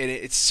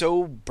it's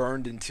so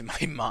burned into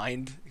my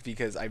mind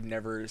because I've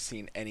never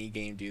seen any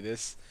game do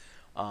this,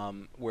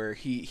 where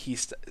he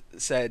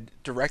said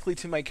directly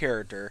to my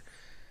character,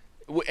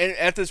 and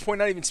at this point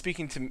not even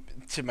speaking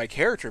to my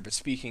character, but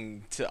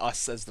speaking to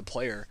us as the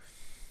player,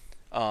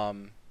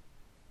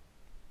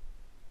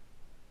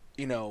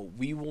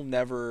 we will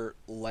never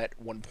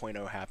let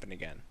 1.0 happen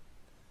again.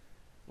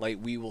 Like,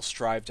 we will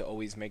strive to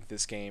always make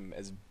this game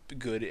as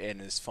good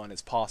and as fun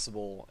as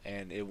possible,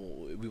 and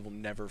we will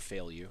never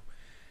fail you.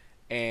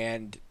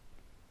 And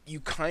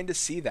you kind of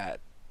see that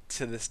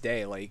to this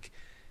day. Like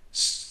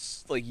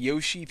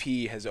Yoshi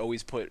P has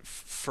always put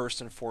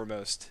first and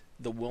foremost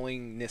the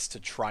willingness to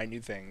try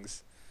new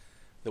things,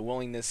 the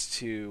willingness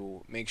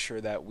to make sure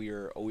that we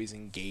are always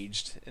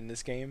engaged in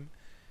this game,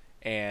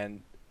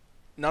 and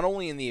not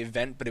only in the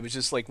event, but it was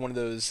just like one of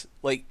those,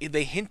 like,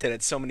 they hinted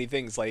at so many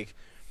things, like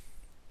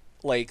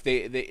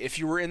they if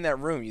you were in that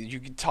room, you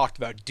talked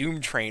about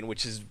Doom Train,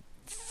 which is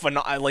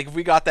like, if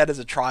we got that as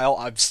a trial,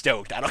 I'm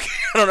stoked. I don't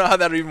know how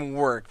that would even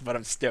work, but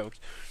I'm stoked.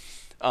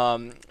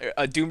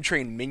 A Doom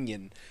Train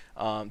minion.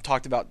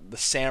 Talked about the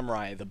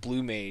samurai, the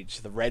blue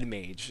mage, the red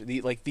mage.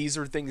 These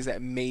are things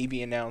that may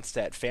be announced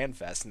at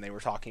FanFest, and they were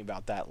talking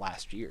about that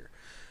last year.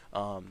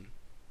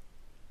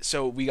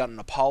 So we got an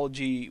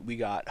apology, we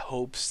got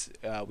hopes,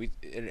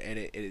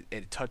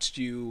 it touched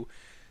you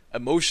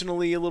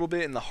emotionally a little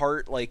bit in the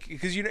heart, like,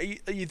 because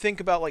you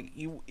think about, like,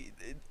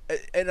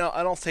 and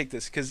I'll take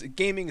this because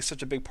gaming is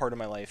such a big part of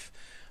my life.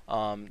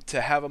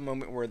 To have a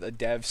moment where the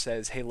dev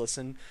says, "Hey,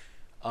 listen,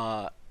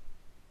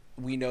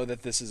 we know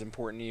that this is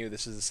important to you.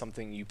 This is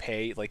something you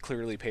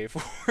clearly pay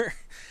for,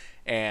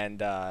 and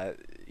that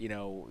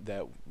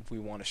we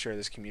want to share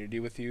this community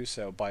with you.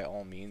 So by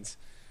all means,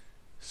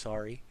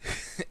 sorry,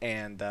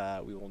 and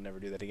we will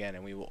never do that again,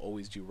 and we will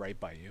always do right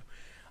by you."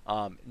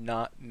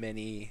 Not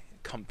many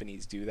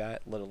companies do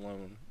that, let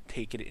alone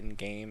take it in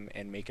game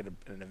and make it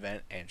an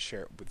event and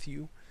share it with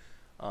you.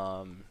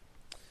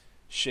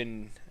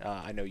 Shin,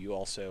 I know you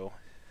also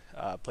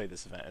played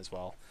this event as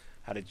well.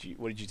 What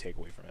did you take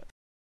away from it?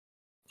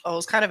 Oh, it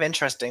was kind of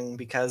interesting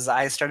because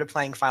I started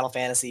playing Final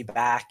Fantasy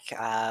back,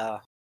 I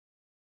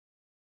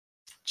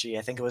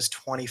think it was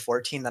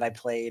 2014 that I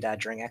played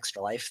during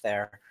Extra Life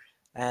there.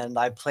 And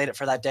I played it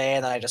for that day,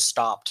 and then I just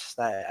stopped.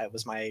 It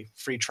was my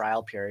free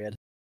trial period.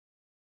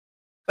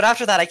 But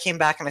after that, I came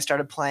back and I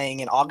started playing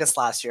in August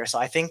last year. So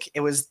I think it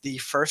was the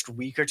first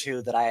week or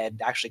two that I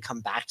had actually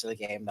come back to the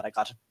game that I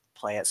got to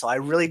play it. So I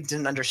really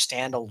didn't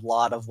understand a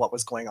lot of what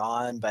was going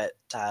on, but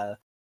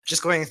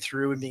just going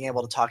through and being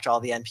able to talk to all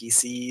the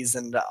NPCs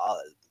and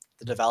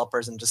the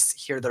developers and just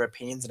hear their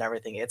opinions and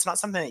everything, it's not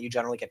something that you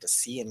generally get to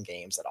see in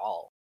games at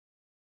all.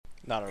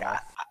 Not at all.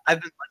 I've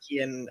been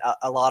lucky in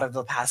a lot of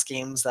the past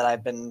games that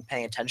I've been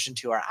paying attention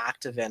to are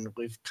active in.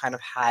 We've kind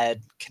of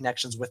had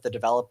connections with the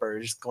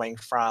developers going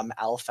from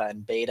alpha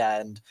and beta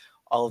and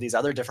all of these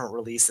other different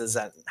releases,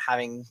 and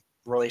having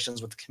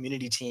relations with the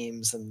community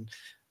teams and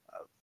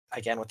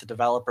again with the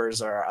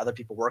developers or other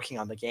people working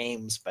on the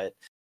games, but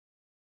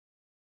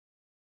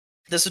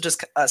this was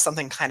just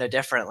something kind of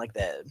different. Like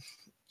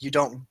you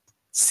don't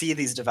see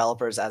these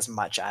developers as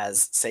much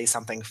as, say,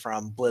 something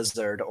from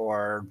Blizzard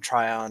or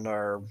Trion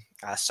or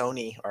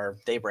Sony or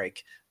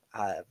Daybreak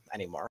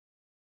anymore.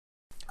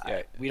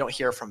 Yeah. We don't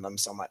hear from them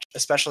so much,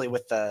 especially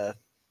with the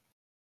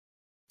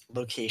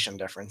location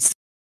difference.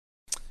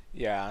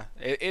 Yeah,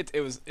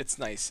 it's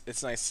nice.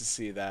 It's nice to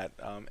see that,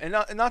 and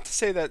not to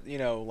say that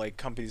like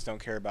companies don't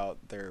care about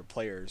their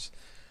players.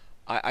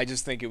 I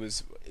just think it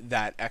was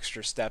that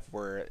extra step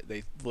where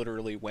they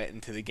literally went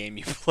into the game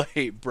you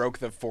play, broke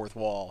the fourth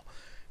wall,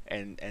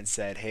 and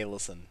said, "Hey,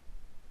 listen,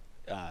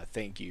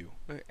 thank you."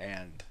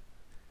 And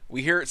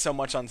we hear it so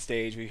much on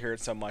stage. We hear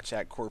it so much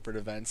at corporate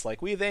events,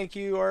 like we thank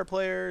you, our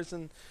players,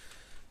 and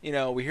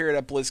we hear it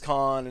at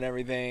BlizzCon and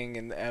everything.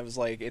 And I was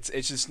like, it's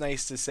just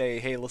nice to say,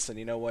 hey, listen,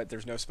 you know what?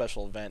 There's no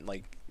special event.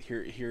 Like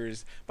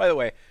here's. By the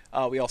way,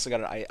 we also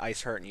got an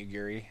Ice Heart and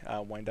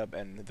Yugiri wind up,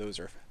 and those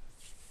are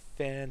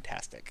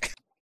fantastic.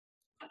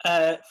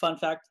 Fun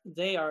fact: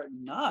 they are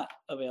not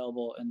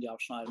available in the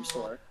optional item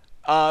store.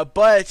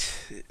 But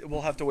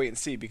we'll have to wait and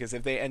see, because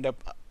if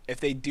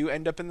they do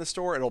end up in the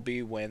store, it'll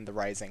be when the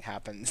Rising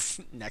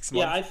happens next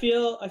month. Yeah, I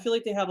feel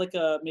like they have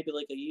maybe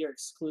a year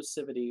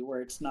exclusivity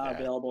where it's not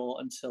available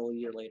until a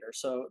year later.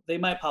 So they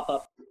might pop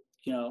up,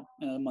 in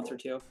a month or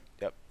two.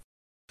 Yep.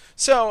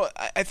 So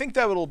I think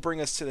that will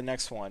bring us to the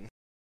next one,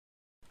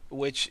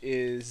 which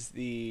is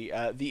the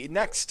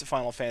next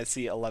Final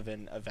Fantasy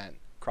XI event,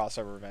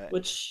 crossover event.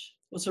 Which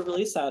was a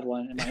really sad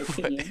one, in my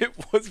opinion. It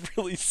was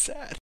really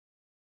sad.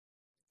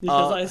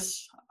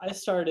 Because I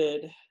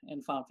started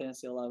in Final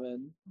Fantasy XI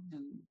and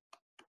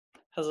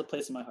has a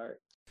place in my heart.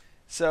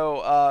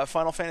 So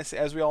Final Fantasy,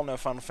 as we all know,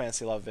 Final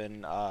Fantasy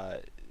XI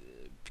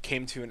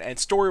came to an end.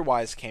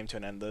 Story-wise, came to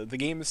an end. The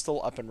game is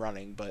still up and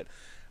running, but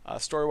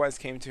story-wise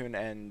came to an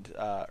end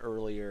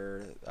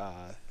earlier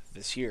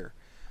this year.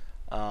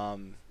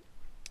 And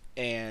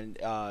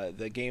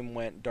the game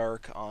went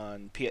dark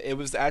on it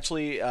was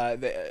actually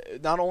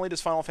not only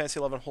does Final Fantasy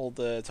XI hold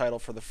the title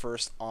for the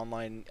first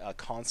online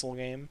console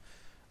game,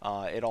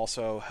 it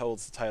also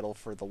holds the title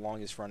for the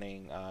longest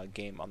running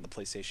game on the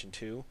PlayStation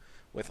 2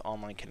 with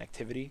online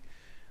connectivity.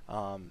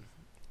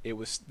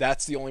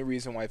 That's the only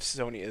reason why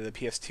Sony, the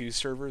PS2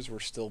 servers were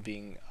still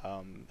being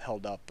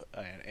held up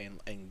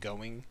and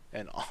going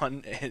and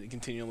on and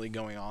continually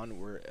going on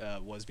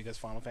was because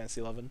Final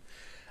Fantasy XI.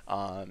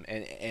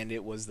 And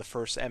it was the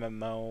first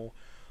MMO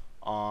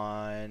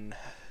on.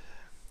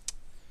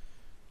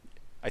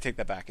 I take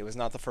that back. It was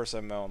not the first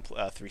MMO on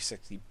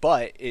 360,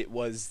 but it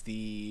was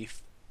the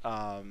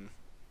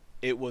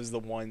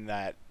one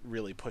that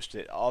really pushed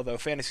it. Although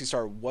Phantasy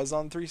Star was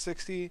on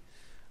 360,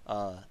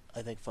 I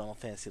think Final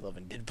Fantasy XI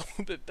did a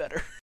little bit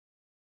better.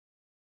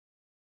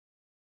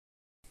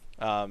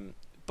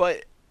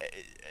 But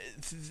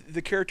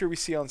the character we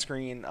see on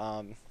screen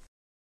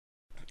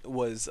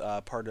was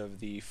part of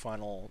the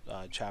final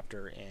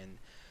chapter in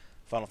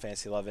Final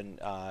Fantasy XI.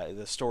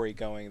 The story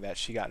going that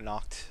she got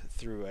knocked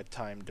through a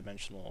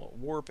time-dimensional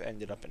warp,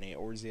 ended up in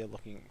Eorzea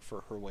looking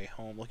for her way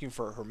home, looking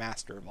for her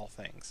master of all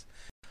things.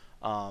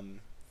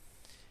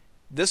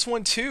 This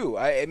one too,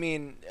 I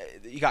mean,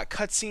 you got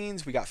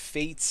cutscenes, we got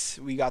fates,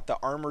 we got the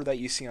armor that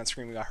you see on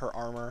screen, we got her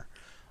armor.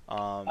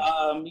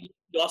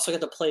 You also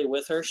get to play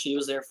with her. She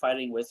was there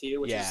fighting with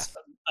you, which is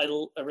I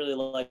really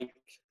like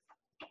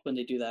when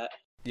they do that.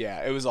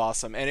 Yeah, it was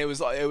awesome, and it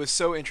was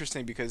so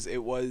interesting because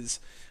it was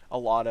a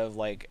lot of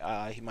like,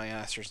 my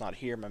master's not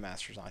here, my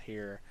master's not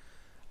here,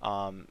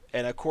 and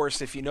of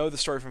course, if you know the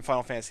story from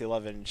Final Fantasy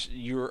XI,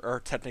 you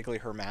are technically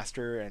her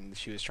master, and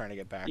she was trying to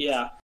get back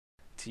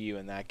to you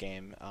in that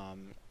game.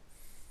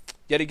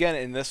 Yet again,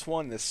 in this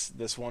one,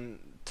 this one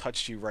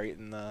touched you right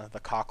in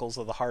the cockles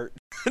of the heart,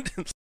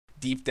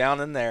 deep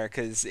down in there,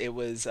 because it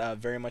was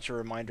very much a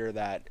reminder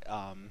that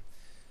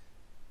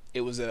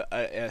it was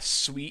a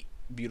sweet,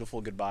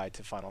 beautiful goodbye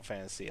to Final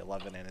Fantasy XI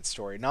and its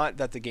story. Not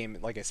that the game,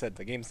 like I said,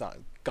 the game's not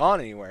gone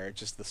anywhere,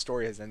 just the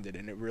story has ended,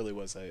 and it really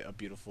was a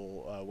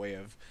beautiful way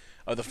of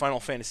the Final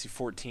Fantasy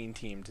XIV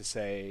team to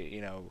say,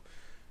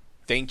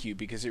 thank you,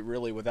 because it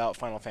really, without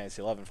Final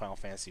Fantasy XI, Final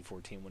Fantasy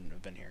XIV wouldn't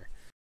have been here.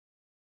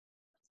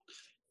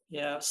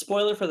 Yeah,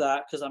 spoiler for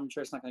that, because I'm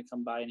sure it's not going to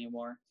come by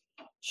anymore.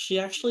 She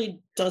actually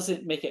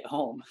doesn't make it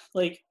home.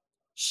 Like,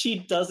 she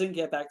doesn't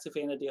get back to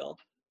Vana'diel.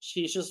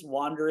 She's just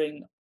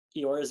wandering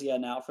Eorzea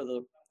now for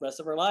the rest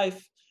of her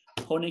life,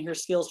 honing her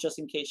skills just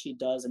in case she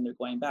does end up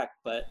going back.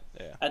 But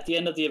at the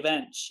end of the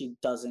event, she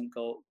doesn't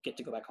get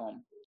to go back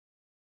home,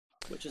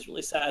 which is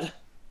really sad.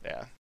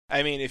 Yeah.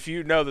 I mean, if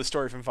you know the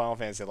story from Final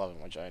Fantasy XI,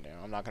 which I know,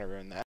 I'm not going to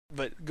ruin that.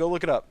 But go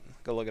look it up.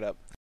 Go look it up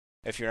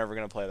if you're never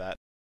going to play that.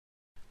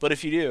 But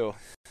if you do,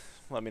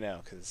 let me know,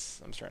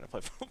 because I'm starting to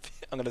play.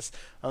 I'm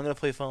gonna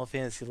play Final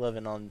Fantasy XI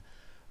on.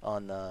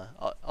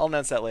 I'll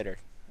announce that later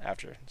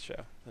after the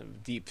show.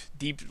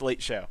 Deep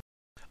late show.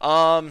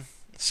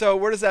 So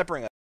where does that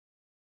bring us?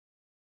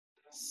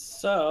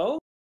 So.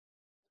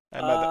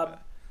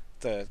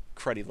 The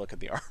cruddy look at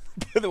the armor.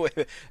 By the way,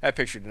 that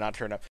picture did not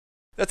turn up.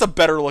 That's a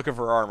better look of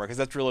her armor, because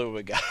that's really what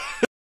we got.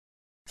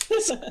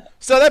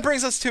 So that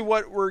brings us to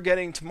what we're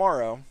getting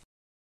tomorrow.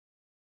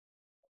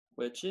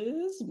 Which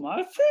is my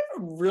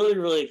favorite. Really,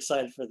 really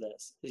excited for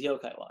this. Is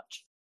Yokai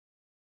Watch.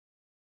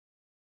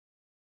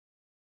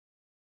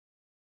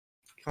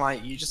 Come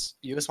on, you just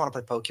want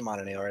to play Pokemon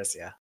in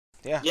Eorzea.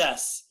 Yeah.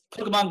 Yes.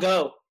 Pokemon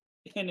Go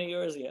in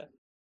Eorzea.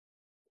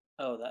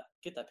 Oh,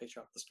 get that picture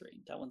off the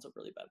screen. That one's a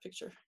really bad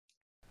picture.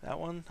 That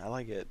one, I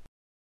like it.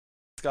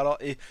 It's got all,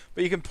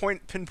 but you can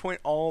pinpoint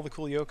all the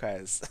cool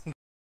yokais.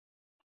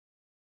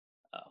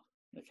 Oh,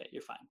 okay,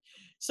 you're fine.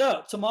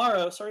 So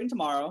starting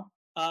tomorrow,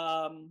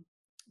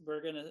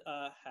 we're gonna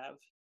have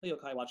a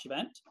Yokai Watch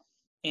event,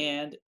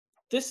 and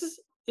this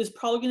is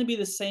probably gonna be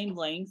the same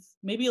length,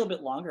 maybe a little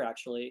bit longer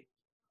actually.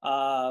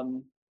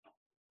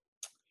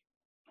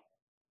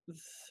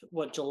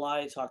 What,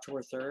 July to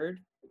October 3rd?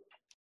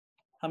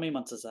 How many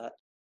months is that?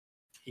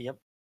 Yep.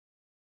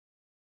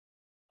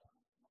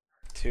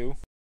 2.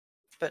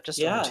 But just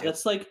Yeah, over 2.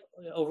 that's like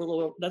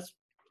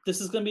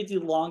this is going to be the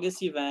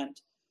longest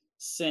event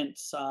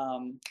since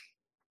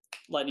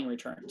Lightning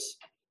Returns,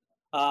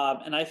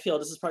 and I feel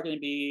this is probably going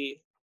to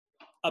be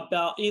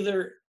about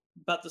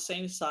the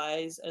same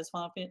size as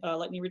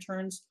Lightning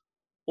Returns,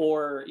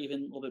 or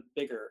even a little bit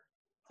bigger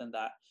than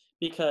that,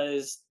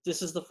 because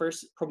this is the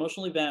first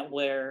promotional event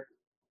where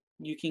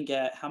you can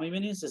get, how many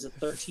minions? Is it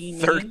 13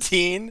 minions?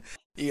 13?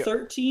 Yeah.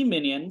 13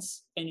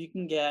 minions, and you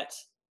can get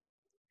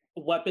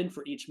a weapon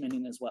for each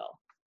minion as well,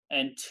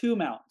 and 2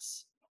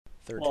 mounts.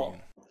 13. Well,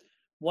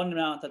 one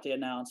mount that they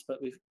announced, but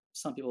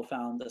some people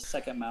found the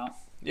second mount.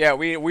 Yeah,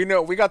 we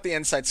know, we got the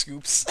inside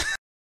scoops.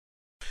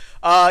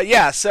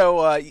 Yeah,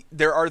 so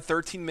there are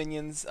 13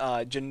 minions.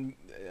 Jin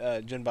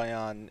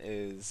Bayan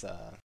is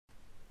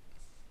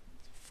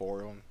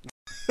 4 of them.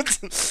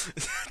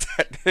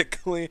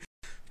 Technically,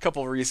 a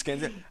couple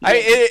reskins.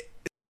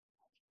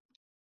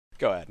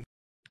 Go ahead.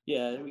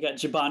 Yeah, we got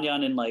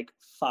Jibanyan in like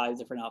 5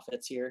 different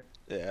outfits here.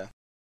 Yeah.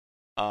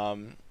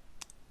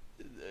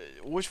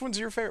 Which one's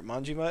your favorite?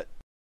 Manji Mutt?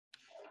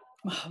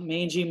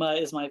 Manji Mutt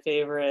is my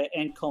favorite,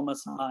 and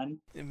Koma-san.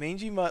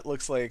 Mangy Mutt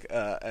looks like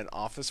an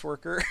office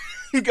worker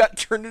who got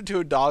turned into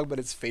a dog, but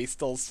his face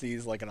still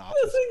sees like an office.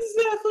 That's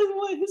exactly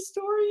what his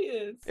story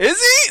is. Is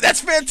he?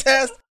 That's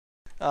fantastic.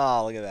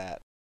 Oh, look at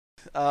that.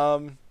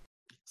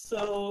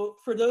 So,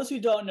 for those who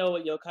don't know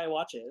what Yokai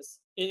Watch is,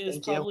 it is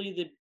probably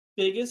the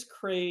biggest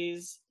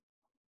craze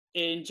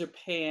in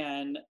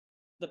Japan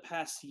the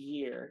past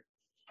year.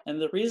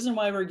 And the reason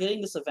why we're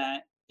getting this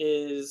event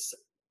is,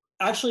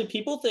 actually,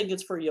 people think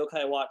it's for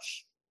Yokai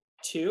Watch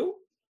 2,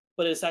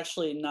 but it's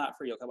actually not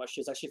for Yokai Watch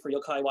 2. It's actually for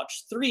Yokai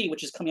Watch 3,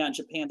 which is coming out in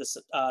Japan this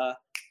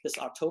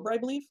October, I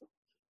believe.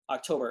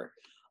 October.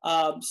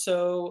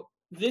 So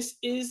this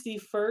is the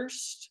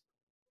first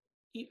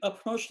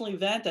promotional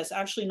event that's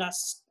actually not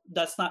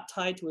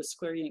tied to a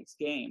Square Enix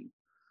game,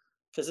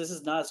 because this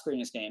is not a Square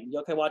Enix game.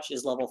 Yokai Watch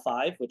is level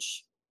 5,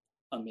 which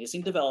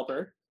amazing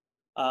developer.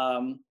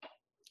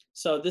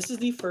 So this is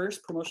the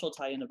first promotional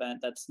tie-in event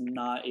that's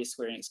not a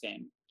Square Enix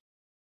game.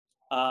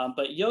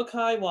 But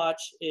Yokai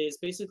Watch is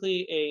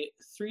basically a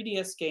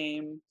 3DS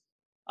game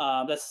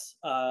that's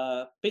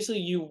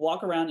basically you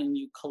walk around and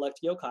you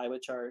collect yokai,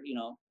 which are,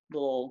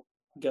 little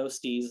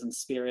ghosties and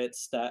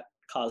spirits that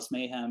cause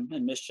mayhem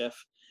and mischief.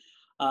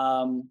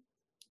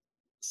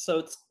 So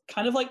it's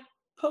kind of like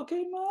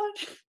Pokemon,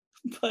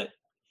 but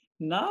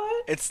not.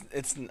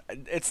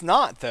 It's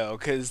not though,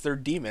 because they're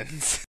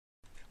demons.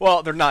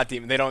 Well, they're not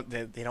demons.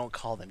 They don't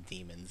call them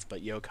demons,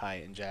 but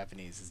yokai in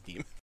Japanese is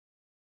demon.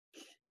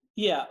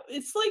 Yeah,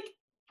 it's like,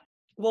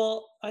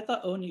 well, I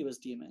thought Oni was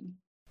demon.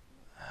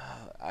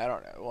 I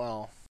don't know.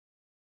 Well,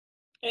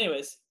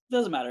 anyways,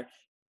 doesn't matter.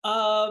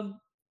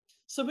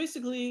 So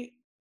basically,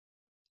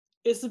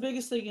 it's the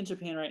biggest thing in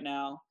Japan right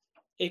now.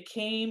 It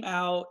came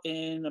out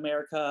in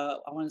America,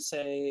 I want to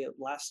say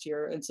last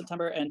year in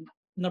September, and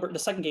the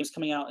second game's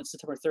coming out in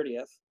September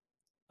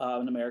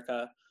 30th in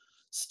America.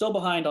 Still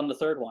behind on the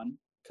third one,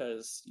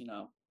 because,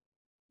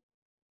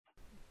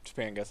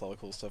 Japan gets all the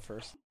cool stuff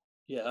first.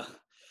 Yeah.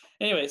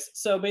 Anyways,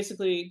 so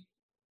basically,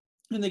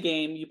 in the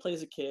game, you play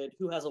as a kid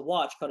who has a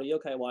watch called a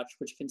Yokai Watch,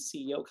 which can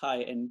see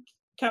yokai and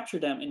capture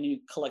them, and you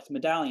collect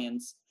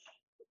medallions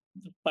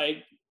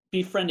by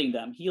befriending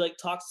them. He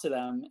talks to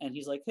them, and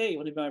he's like, "Hey, you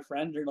want to be my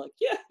friend?" And they're like,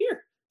 "Yeah,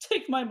 here,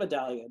 take my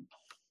medallion."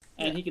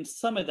 And he can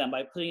summon them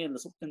by putting it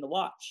in the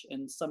watch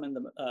and summon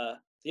the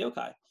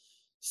yokai.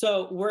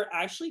 So we're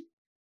actually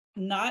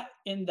not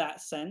in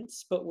that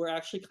sense, but we're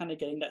actually kind of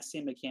getting that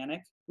same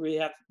mechanic.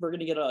 We're going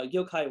to get a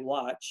yokai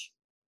watch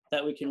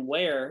that we can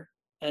wear,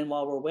 and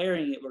while we're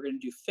wearing it, we're going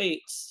to do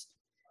fates.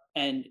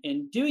 And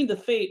in doing the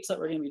fates that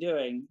we're going to be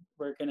doing,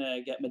 we're going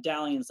to get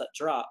medallions that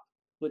drop,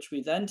 which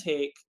we then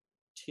take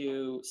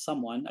to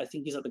someone. I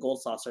think he's at the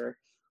Gold Saucer.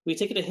 We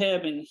take it to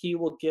him, and he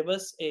will give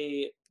us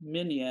a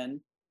minion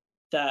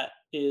that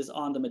is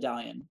on the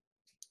medallion.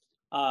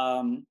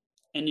 And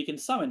you can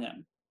summon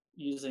him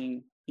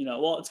using,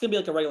 well, it's going to be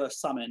like a regular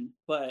summon,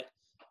 but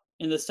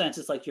in the sense,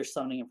 it's like you're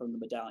summoning him from the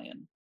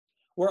medallion.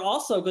 We're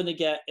also going to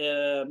get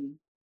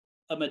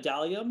a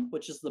medallion,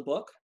 which is the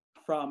book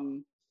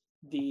from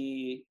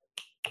the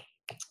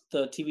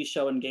TV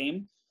show and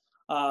game.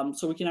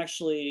 So we can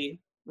actually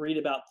read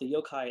about the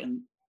yokai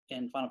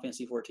in Final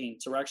Fantasy XIV.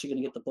 So we're actually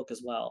going to get the book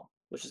as well,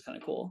 which is kind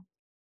of cool.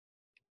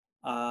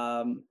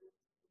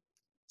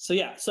 So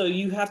yeah, so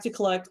you have to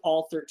collect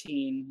all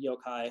 13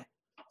 yokai.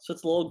 So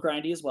it's a little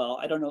grindy as well.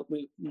 I don't know.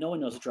 No one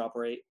knows the drop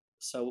rate,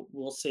 so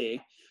we'll see.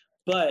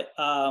 But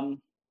so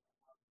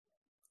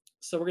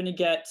we're going to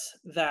get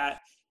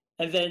that.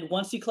 And then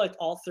once you collect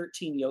all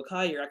 13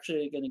 yokai, you're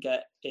actually going to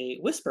get a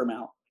Whisper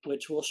mount,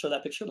 which we'll show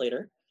that picture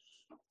later.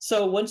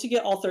 So once you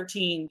get all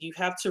 13, you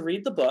have to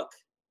read the book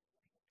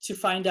to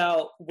find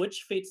out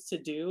which fates to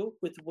do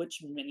with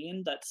which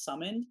minion that's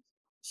summoned,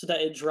 so that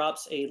it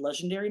drops a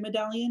legendary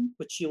medallion,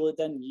 which you will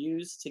then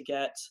use to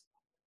get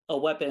a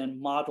weapon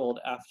modeled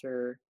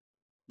after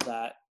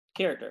that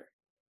character.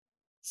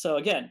 So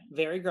again,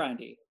 very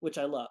grindy, which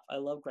I love. I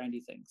love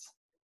grindy things.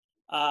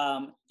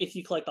 If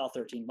you collect all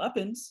 13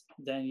 weapons,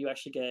 then you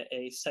actually get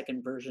a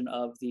second version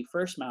of the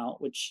first mount,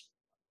 which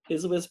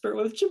is Whisper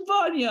with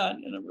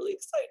Jibanyan, and I'm really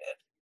excited.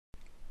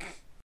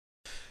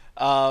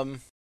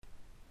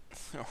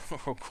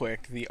 Real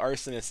quick, the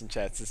arsonist in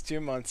chat says 2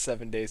 months,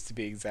 7 days to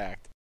be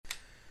exact.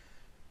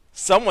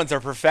 Someone's a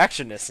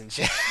perfectionist in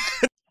chat.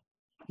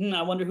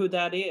 I wonder who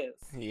that is.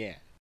 Yeah.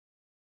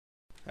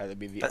 That'd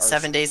be the But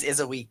 7 days is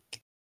a week.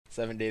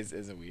 7 days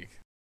is a week.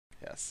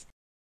 Yes.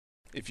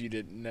 If you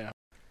didn't know.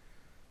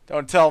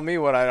 Don't tell me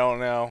what I don't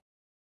know.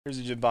 Here's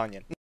a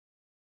Jibanyan.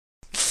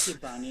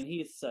 Jibanyan,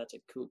 he's such a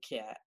cool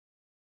cat.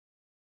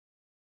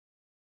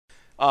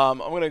 I'm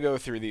gonna go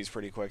through these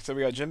pretty quick. So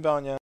we got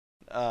Jibanyan,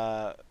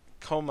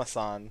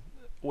 Koma-san,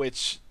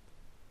 which...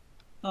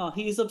 Oh,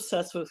 he's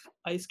obsessed with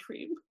ice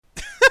cream.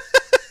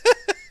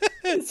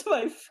 It's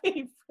my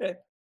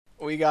favorite.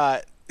 We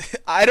got...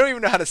 I don't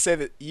even know how to say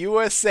that.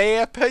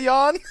 USA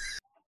Payon?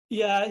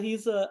 Yeah,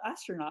 he's an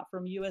astronaut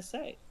from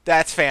USA.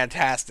 That's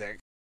fantastic.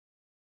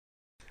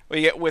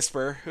 We get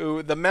Whisper,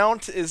 who the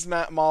mount is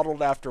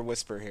modeled after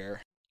Whisper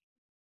here.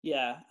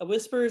 Yeah,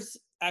 Whisper's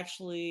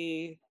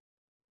actually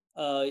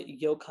a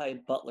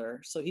yokai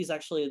butler. So he's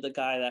actually the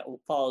guy that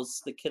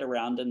follows the kid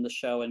around in the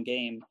show and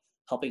game,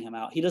 helping him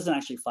out. He doesn't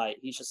actually fight.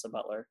 He's just a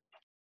butler.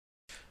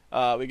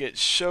 We get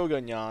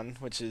Shogunyan,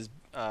 which is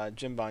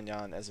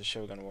Jibanyan as a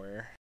Shogun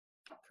warrior.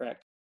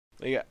 Correct.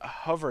 We get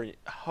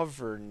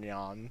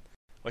Hovernyan,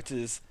 which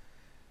is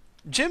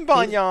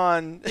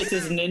Jibanyan. It's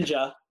his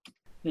ninja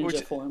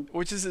form.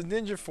 Which is his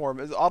ninja form.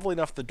 Is oddly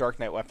enough the Dark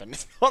Knight weapon.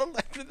 It's modeled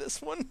after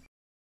this one.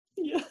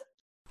 Yeah.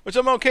 Which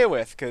I'm okay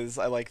with, because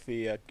I like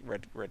the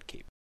red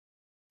cape.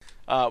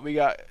 We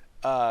got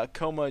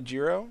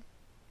Komajiro.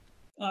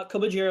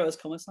 Komajiro is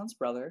Koma-san's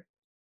brother.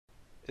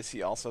 Is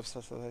he also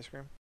obsessed with ice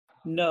cream?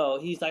 No,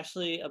 he's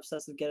actually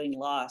obsessed with getting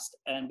lost,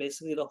 and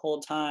basically the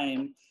whole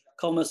time,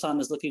 Koma-san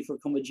is looking for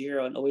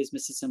Komajiro and always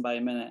misses him by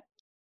a minute.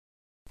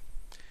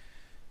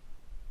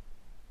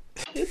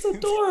 It's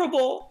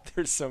adorable.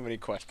 There's so many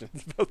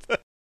questions about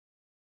that.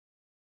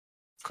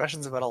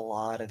 Questions about a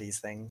lot of these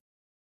things.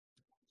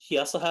 He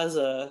also has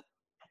a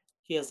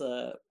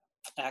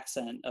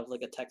accent of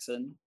like a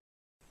Texan.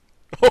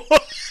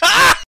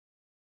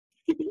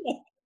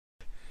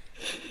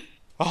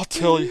 I'll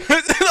tell you.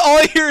 All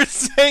I hear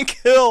is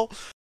Hank Hill.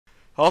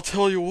 I'll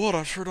tell you what,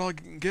 I sure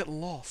dog getting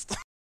lost.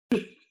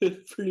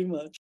 Pretty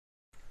much.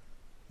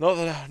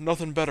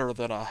 Nothing better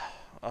than a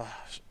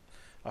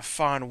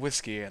fine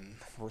whiskey and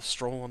we're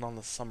strolling on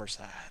the summer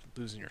side,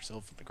 boozing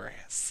yourself in the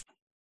grass.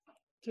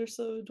 They're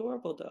so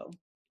adorable, though.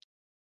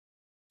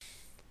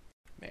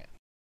 Man.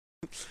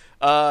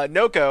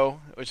 Noko,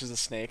 which is a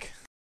snake.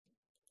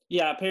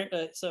 Yeah,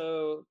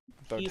 so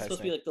Bow he's tie supposed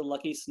to be snake. like the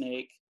lucky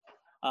snake.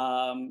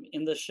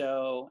 In the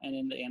show and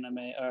in the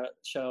anime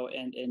show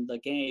and in the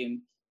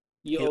game,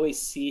 you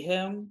always see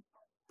him,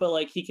 but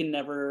like he can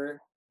never,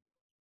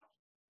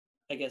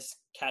 I guess,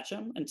 catch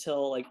him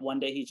until like one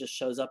day he just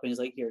shows up and he's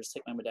like, "Here, just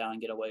take my medallion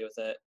and get away with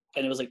it."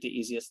 And it was like the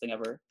easiest thing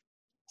ever.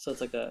 So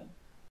it's like a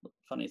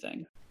funny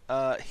thing.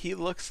 He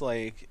looks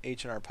like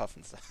H&R Puff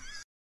and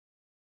stuff.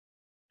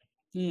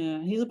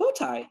 Yeah, he's a bow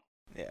tie.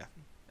 Yeah.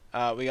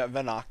 We got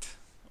Venoct,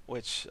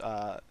 which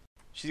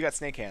she's got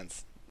snake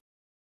hands.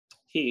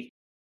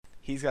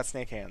 He's got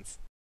snake hands.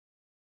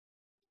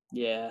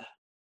 Yeah.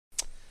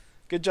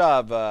 Good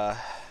job.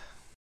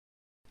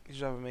 Good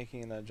job of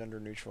making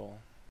gender neutral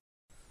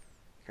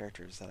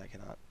characters that I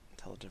cannot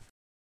tell the difference.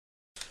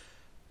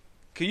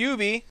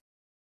 Kyuubi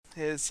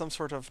is some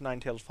sort of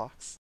nine-tailed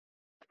fox.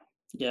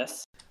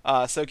 Yes.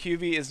 So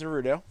Kyuubi is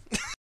Naruto.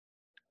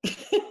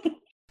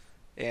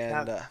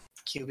 And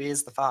QB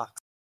is the fox.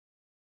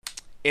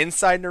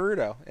 inside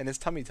Naruto in his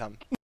tummy tum.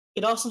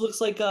 It also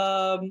looks like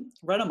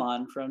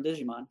Renamon from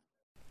Digimon.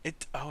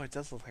 It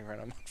does look like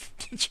Renamon from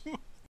Digimon.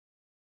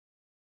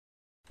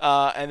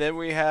 And then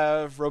we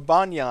have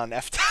Robanyan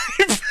F-type.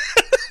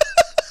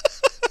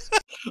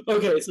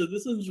 Okay, so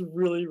this is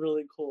really,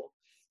 really cool.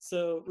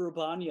 So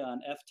Robanyan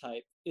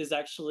F-type is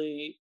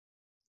actually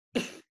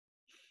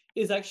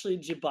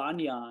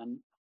Jibanyan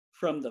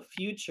from the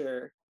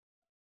future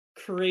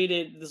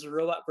created this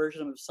robot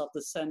version of himself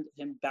to send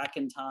him back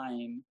in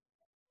time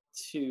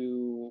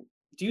to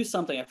do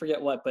something. I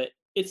forget what, but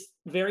it's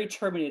very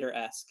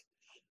Terminator-esque.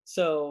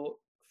 So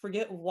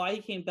forget why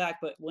he came back,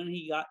 but when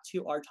he got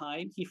to our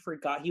time, he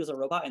forgot he was a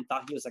robot and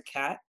thought he was a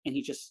cat, and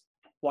he just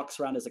walks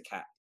around as a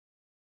cat.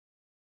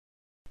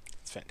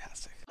 It's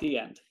fantastic. The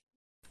end.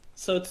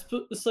 So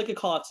it's like a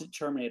call out to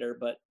Terminator,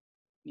 but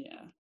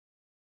yeah.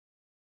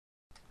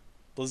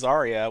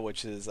 Lazaria,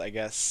 which is, I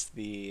guess,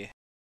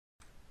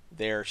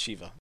 their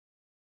Shiva.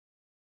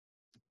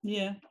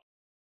 Yeah.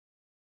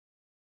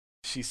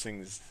 She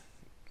sings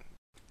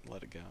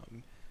Let It Go.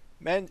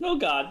 Man, Oh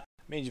God.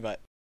 Mangy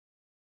Mutt.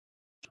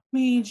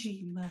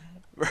 Mangy Mutt.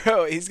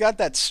 Bro, he's got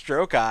that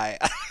stroke eye.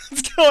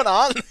 What's going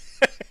on?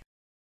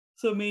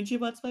 So Mangy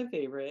Mutt's my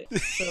favorite.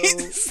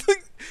 So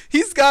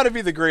he's got to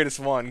be the greatest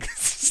one.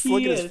 Just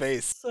look at his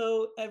face.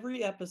 So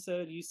every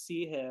episode you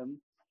see him,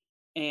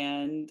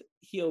 and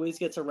he always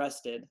gets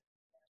arrested.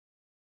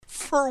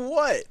 For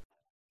what?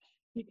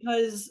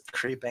 Because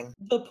Creeping.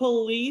 the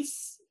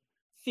police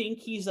think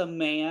he's a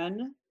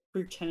man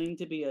pretending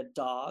to be a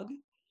dog.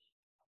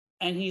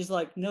 And he's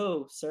like,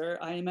 no, sir,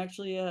 I am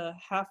actually a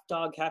half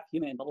dog, half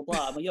human, blah, blah,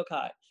 blah. I'm a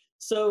yokai.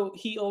 So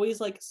he always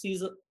like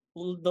sees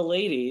the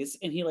ladies,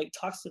 and he like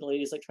talks to the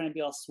ladies, like trying to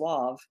be all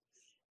suave.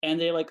 And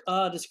they're like,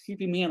 this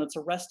creepy man, let's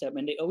arrest him.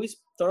 And they always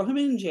throw him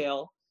in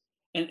jail.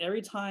 And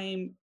every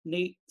time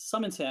Nate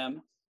summons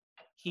him,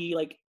 he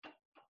like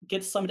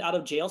gets summoned out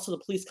of jail. So the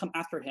police come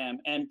after him.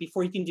 And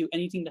before he can do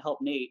anything to help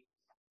Nate,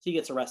 he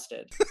gets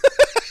arrested.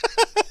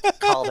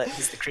 Called it.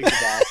 He's the creepy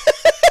guy.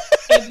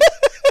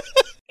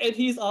 And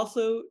he's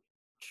also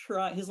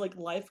his like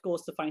life goal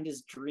is to find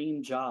his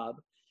dream job.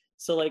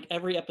 So like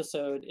every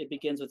episode, it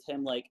begins with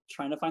him like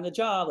trying to find a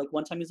job. Like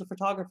one time he's a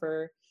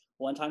photographer,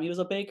 one time he was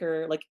a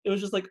baker. Like it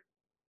was just like,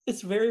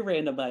 it's very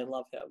random, but I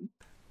love him.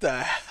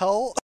 The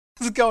hell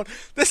is going?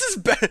 This is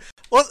better.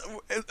 Well,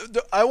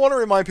 I want to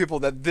remind people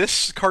that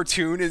this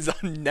cartoon is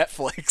on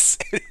Netflix.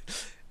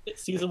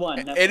 It's season 1.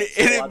 And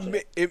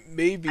Netflix, it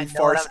may be I know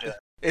far. what I'm doing.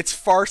 It's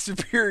far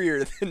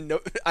superior than. No,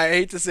 I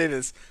hate to say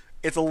this.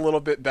 It's a little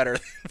bit better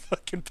than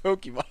fucking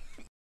Pokemon.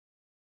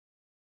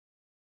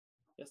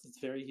 Yes, it's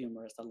very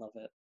humorous. I love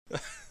it.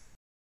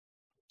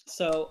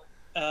 So,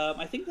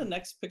 I think the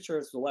next picture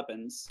is the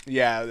weapons.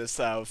 Yeah,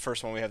 this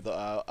first one we have the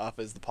up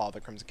is the Paw of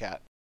the Crimson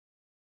Cat,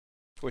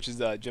 which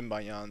is Jim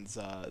Banyan's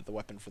the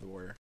weapon for the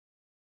warrior.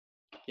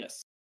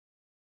 Yes.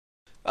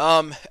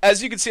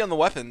 As you can see on the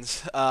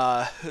weapons,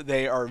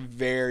 they are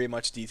very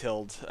much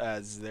detailed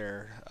as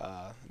their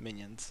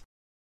minions.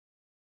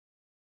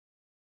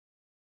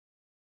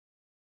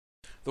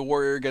 The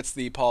warrior gets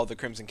the Paw of the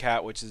Crimson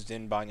Cat, which is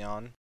Din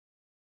Banyan.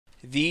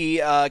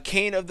 The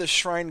Cane of the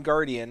Shrine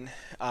Guardian,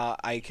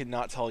 I could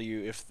not tell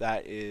you if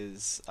that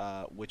is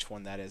which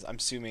one that is. I'm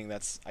assuming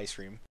that's Ice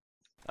Cream.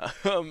 Yes,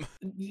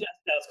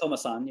 that's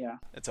Komasan, yeah.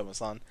 It's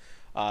Omasan.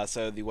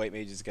 So the white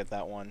mages get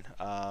that one.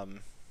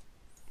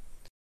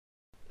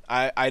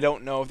 I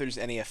don't know if there's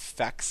any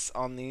effects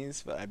on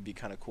these, but that'd be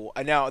kind of cool.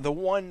 Now, the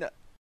one...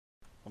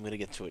 I'm going to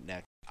get to it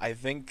next. I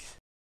think,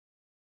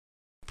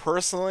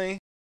 personally,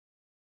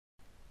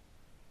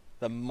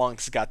 the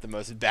monks got the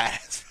most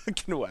badass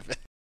fucking weapon.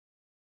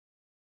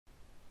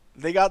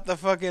 They got the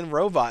fucking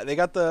robot. They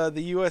got the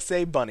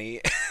USA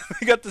bunny.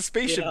 They got the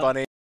spaceship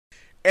bunny.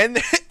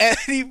 And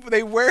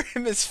they wear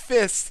him as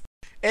fists,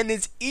 and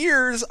his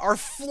ears are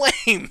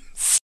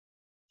flames.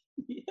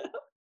 Yeah.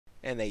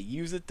 And they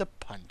use it to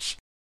punch.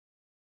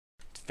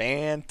 It's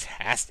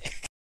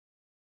fantastic.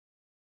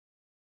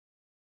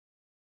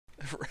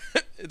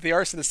 The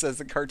arsonist says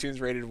the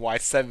cartoon's rated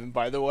Y7,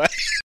 by the way.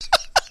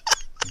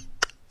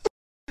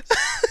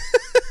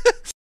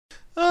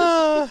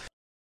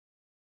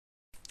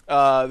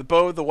 The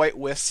bow of the White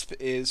Wisp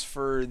is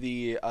for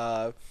the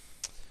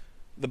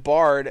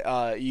bard.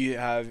 You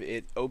have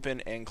it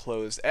open and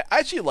closed. I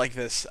actually like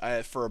this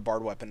for a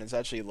bard weapon. It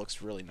actually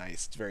looks really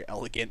nice. It's very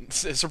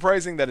elegant. It's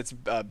surprising that it's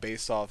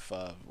based off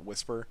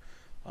Whisper.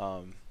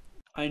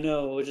 I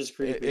know, which is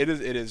creepy. It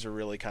is a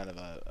really kind of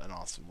an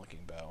awesome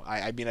looking bow.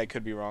 I mean, I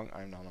could be wrong.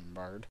 I'm not a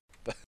bard.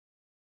 But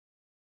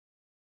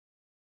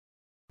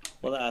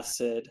Well, that's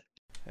Sid.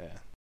 yeah.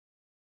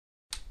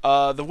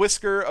 The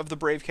Whisker of the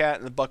Brave Cat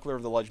and the Buckler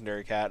of the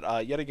Legendary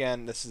Cat. Yet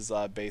again, this is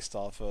based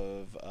off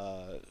of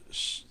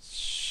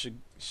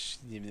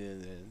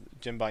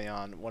Jim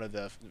Banyan, one of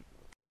the...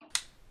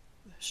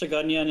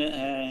 Shagunyan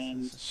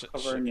and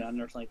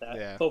Kavernyan or something like that.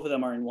 Yeah. Both of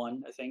them are in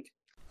one, I think.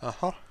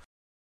 Uh-huh.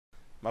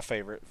 My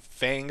favorite.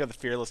 Fang of the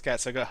Fearless Cat.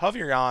 So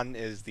Hoverion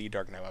is the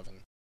Dark Knight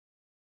weapon.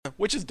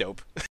 Which is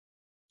dope.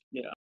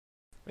 Yeah.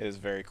 It is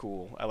very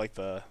cool. I like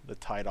the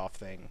tied off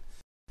thing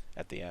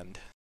at the end.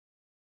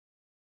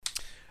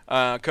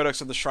 Codex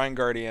of the Shrine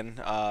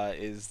Guardian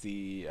is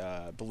the,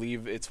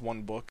 believe it's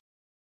one book.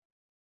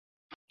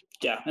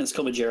 Yeah, and it's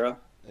Komajiro.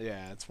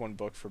 Yeah, it's one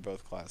book for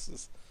both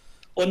classes.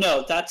 Well,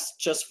 no, that's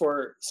just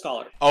for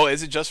Scholar. Oh,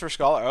 is it just for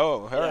Scholar?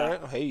 Oh, Yeah.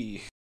 alright.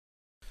 Hey.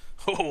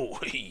 Oh,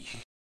 hey.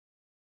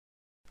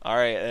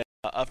 Alright,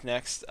 Up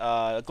next,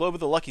 Globe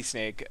of the Lucky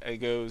Snake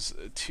goes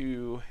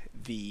to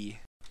the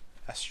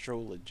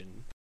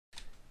Astrologian.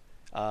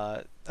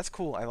 That's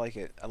cool. I like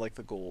it. I like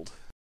the gold.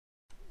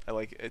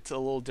 It's a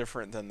little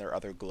different than their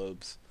other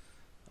globes.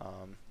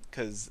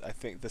 Because I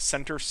think the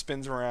center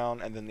spins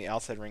around and then the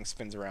outside ring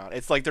spins around.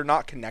 It's like they're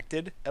not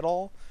connected at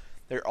all.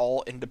 They're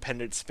all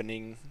independent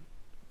spinning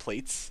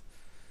plates.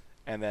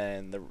 And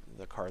then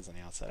the cards on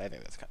the outside. I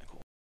think that's kind of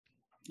cool.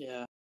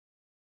 Yeah.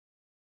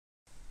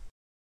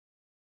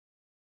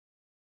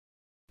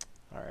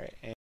 Alright,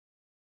 and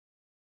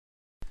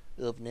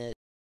up next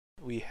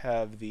we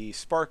have the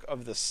Spear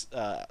of the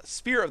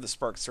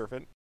Spark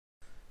Serpent.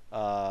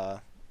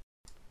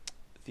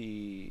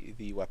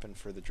 The weapon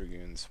for the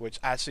Dragoons, which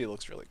actually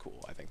looks really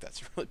cool. I think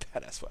that's a really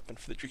badass weapon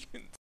for the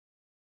Dragoons.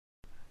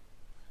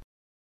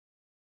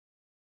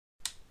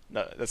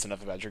 No, that's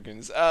enough about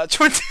Dragoons.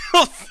 Twin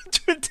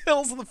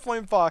Tails of the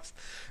Flame Fox.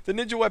 The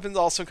ninja weapon's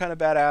also kind of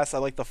badass. I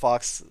like the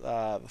fox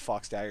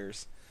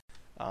daggers.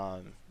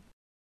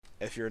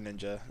 If you're a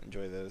ninja,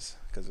 enjoy those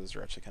because those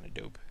are actually kind of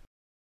dope.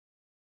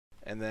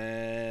 And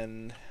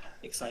then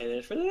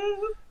Excited for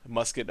that.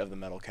 Musket of the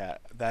Metal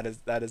Cat. That is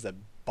a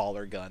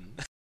baller gun.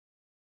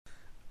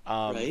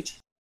 Right.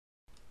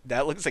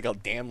 That looks like a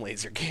damn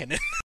laser cannon.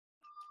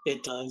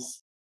 It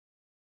does.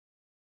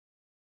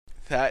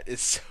 That is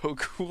so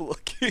cool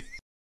looking.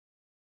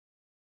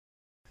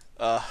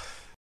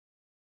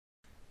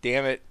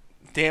 Damn it.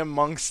 Damn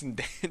monks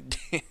and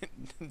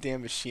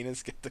damn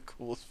machinists get the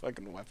coolest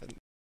fucking weapon.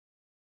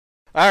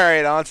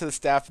 Alright, on to the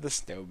Staff of the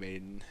Snow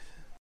Maiden.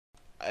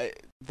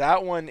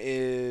 That one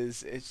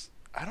is...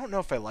 I don't know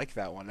if I like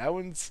that one. That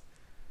one's...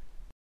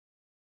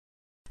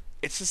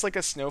 It's just like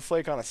a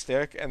snowflake on a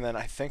stick, and then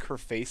I think her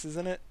face is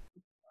in it.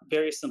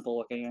 Very simple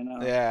looking, I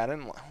know. Yeah, I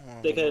didn't...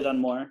 They could have done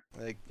more.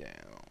 Like, yeah.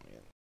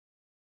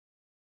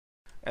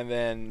 And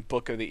then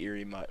Book of the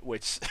Eerie Mutt,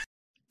 which...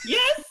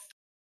 Yes!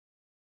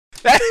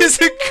 That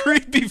is a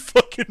creepy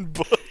fucking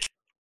book.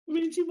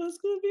 Minchi must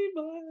be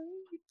mine.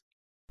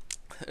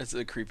 It's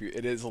a creepy...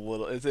 It is a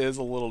little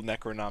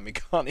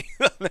Necronomicon.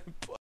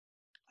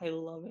 I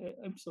love it.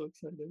 I'm so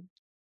excited.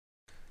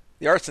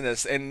 The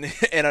Arsonist, and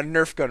a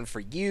Nerf gun for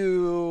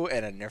you,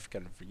 and a Nerf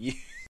gun for you.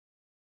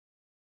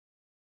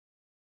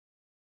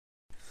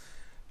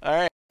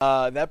 Alright,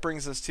 that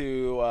brings us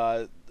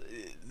to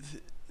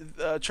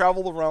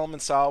Travel the Realm in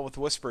Style with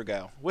Whisper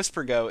Go.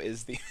 Whisper Go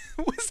is the...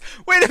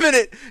 Wait a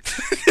minute!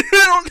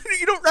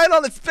 You don't ride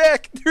on its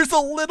back! There's a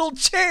little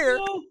chair!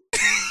 No.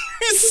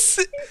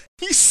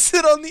 You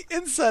sit on the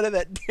inside of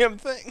that damn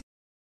thing.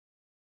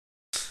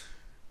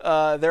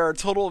 There are a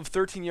total of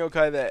 13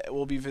 yokai that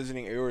will be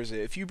visiting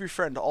Eorzea. If you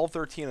befriend all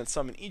 13 and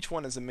summon each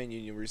one as a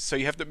minion, so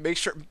you have to make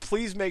sure.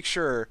 Please make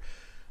sure.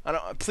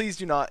 Please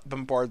do not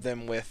bombard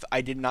them with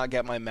 "I did not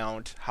get my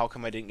mount. How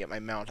come I didn't get my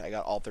mount? I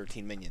got all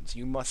 13 minions."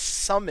 You must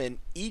summon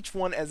each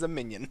one as a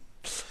minion.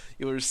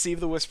 You will receive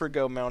the Whisper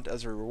Go mount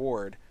as a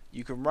reward.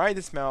 You can ride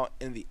this mount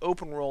in the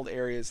open world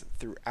areas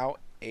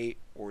throughout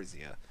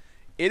Eorzea.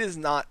 It is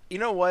not. You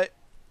know what?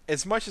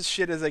 As much as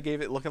shit as I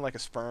gave it looking like a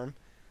sperm.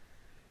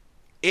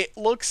 It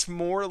looks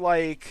more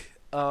like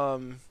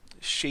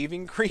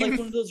shaving cream. Like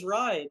one of those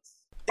rides.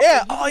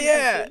 Yeah. Like, Oh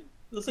yeah. It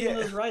looks like one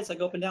of those rides that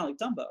go up and down like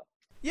Dumbo.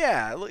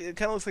 Yeah. It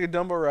kind of looks like a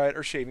Dumbo ride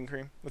or shaving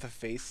cream with a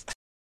face.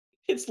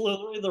 It's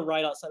literally the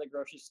ride outside a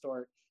grocery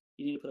store.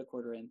 You need to put a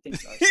quarter in.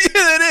 Thanks, Darcy.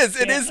 Yeah,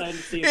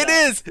 it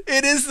is.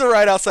 It is the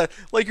ride outside.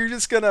 Like you're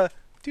just gonna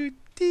do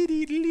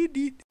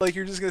like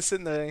you're just gonna sit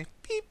in there.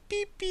 Beep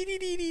beep beep dee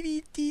dee dee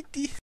dee dee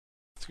dee.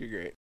 It's gonna be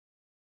great.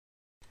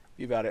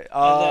 Be about it.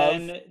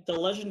 And then the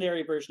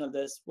legendary version of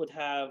this would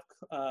have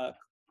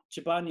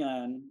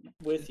Jibanyan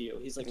with you.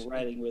 He's like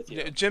riding with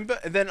you.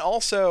 Jimba, and then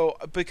also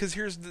because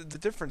here's the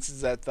difference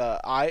is that the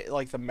eye,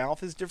 like the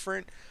mouth, is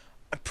different.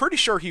 I'm pretty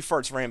sure he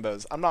farts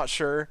rainbows. I'm not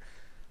sure.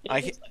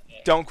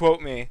 Don't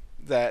quote me.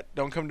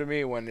 Don't come to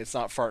me when it's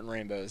not farting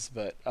rainbows.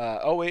 But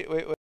oh wait.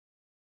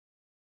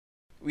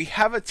 We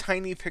have a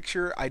tiny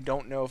picture. I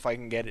don't know if I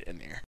can get it in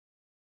there.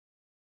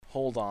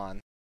 Hold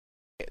on.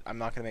 I'm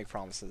not gonna make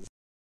promises.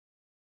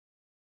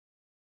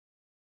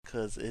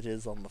 Because it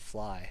is on the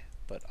fly,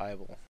 but I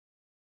will.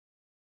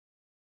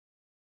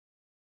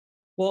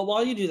 Well,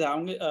 while you do that,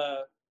 I'm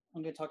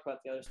gonna talk about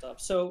the other stuff.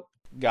 So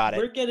Got it.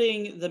 we're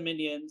getting the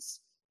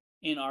minions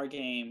in our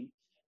game,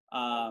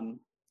 and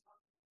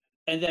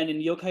then in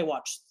Yokai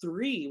Watch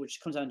 3, which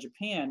comes out in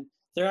Japan,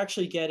 they're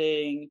actually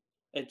getting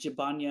a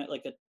Jibanyan,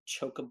 like a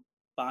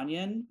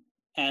Chocobanyan,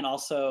 and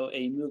also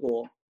a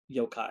Moogle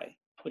yokai,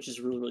 which is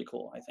really, really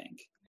cool, I think.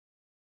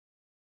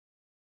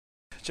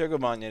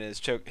 Chocobanyan is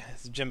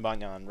Jim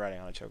Banyan riding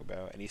on a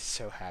chocobo, and he's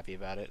so happy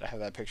about it. I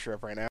have that picture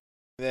up right now.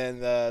 Then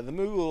the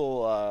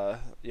Moogle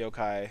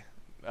yokai,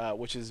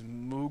 which is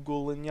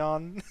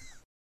Moogulinyan.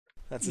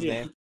 That's his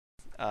name.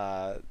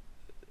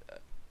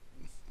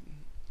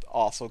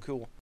 Also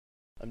cool.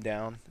 I'm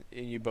down.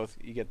 You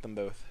get them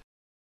both.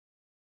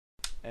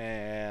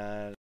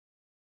 And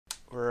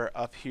we're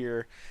up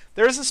here.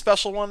 There's a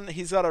special one.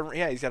 He's got a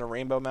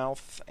rainbow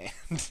mouth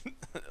and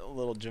a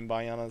little Jim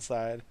Banyan on the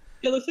side.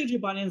 It looks like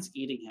Jibanyan's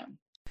eating him.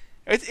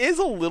 It is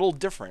a little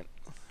different.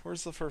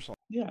 Where's the first one?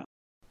 Yeah.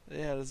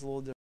 Yeah, it is a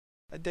little different.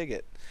 I dig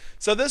it.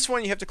 So this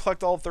one, you have to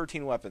collect all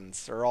 13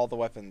 weapons, or all the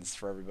weapons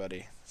for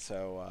everybody.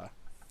 So,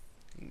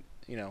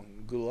 you know,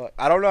 good luck.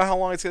 I don't know how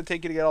long it's going to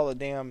take you to get all the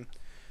damn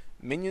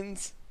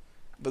minions,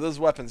 but those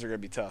weapons are going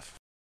to be tough.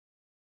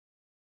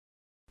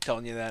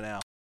 Telling you that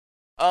now.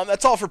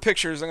 That's all for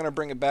pictures. I'm going to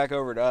bring it back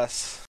over to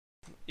us.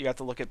 You got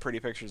to look at pretty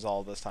pictures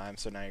all this time,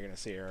 so now you're going to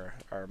see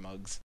our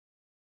mugs.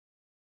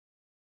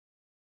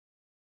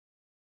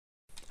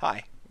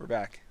 Hi, we're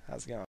back.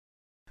 How's it going?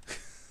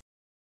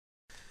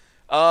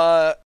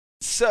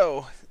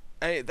 So,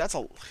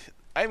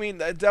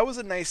 that was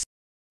a nice,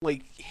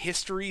 like,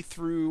 history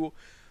through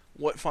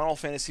what Final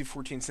Fantasy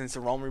XIV since the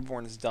Realm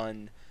Reborn has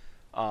done,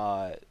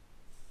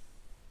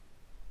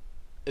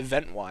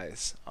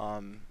 event-wise.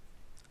 A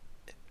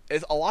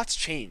lot's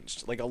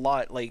changed. Like, a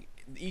lot, like,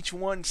 each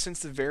one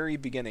since the very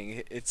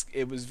beginning,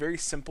 it was very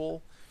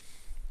simple.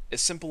 As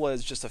simple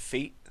as just a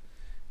fate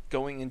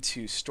going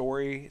into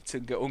story to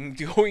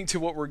going to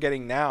what we're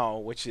getting now,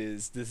 which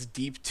is this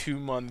deep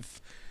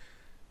 2-month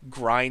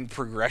grind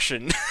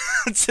progression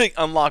to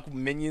unlock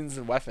minions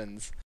and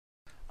weapons.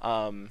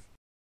 I'm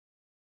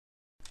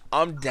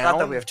down. Not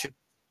that we have 2 to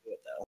do it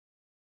though.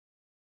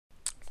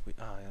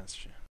 Oh yeah, that's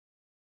true.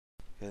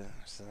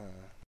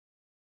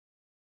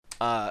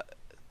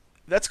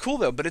 That's cool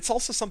though, but it's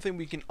also something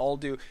we can all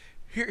do.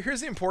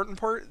 Here's the important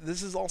part.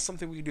 This is all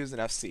something we can do as an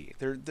FC.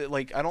 They're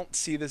like, I don't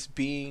see this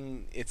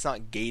being. It's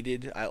not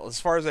gated. As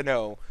far as I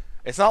know,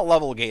 it's not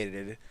level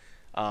gated.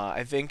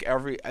 I think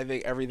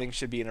everything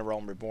should be in a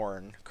Realm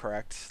Reborn,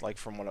 correct? Like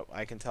from what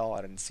I can tell,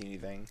 I didn't see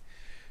anything.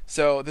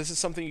 So this is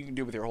something you can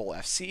do with your whole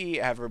FC.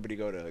 Have everybody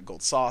go to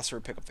Gold Saucer,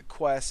 pick up the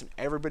quest, and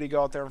everybody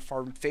go out there and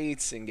farm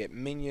fates and get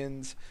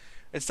minions.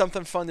 It's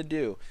something fun to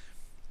do.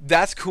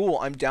 That's cool.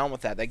 I'm down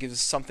with that. That gives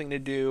us something to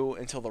do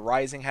until the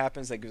Rising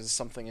happens. That gives us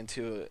something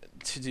to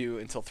do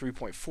until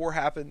 3.4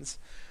 happens.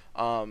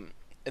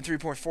 In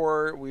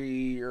 3.4,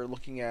 we are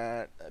looking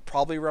at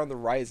probably around the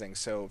Rising,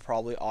 so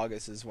probably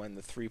August is when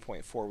the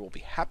 3.4 will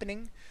be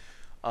happening.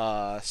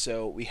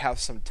 So we have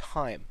some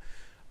time.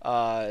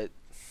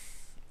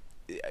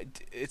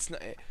 It's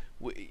not,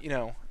 you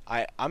know,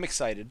 I'm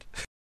excited.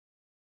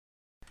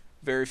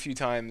 Very few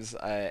times do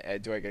I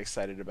get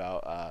excited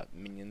about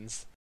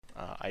minions.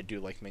 I do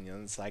like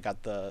minions. I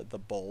got the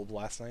bulb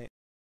last night,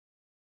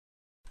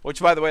 which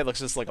by the way looks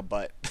just like a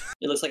butt.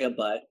 It looks like a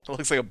butt. It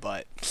looks like a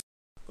butt.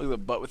 Look at the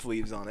butt with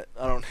leaves on it.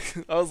 I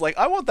was like,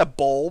 I want that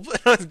bulb. And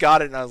I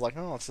got it, and I was like,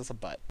 oh, it's just a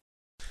butt.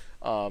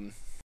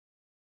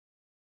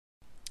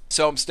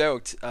 So I'm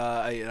stoked.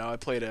 I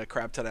played a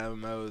crap ton of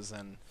MMOs,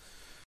 and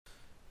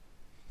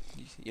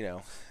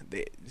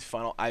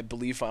I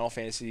believe Final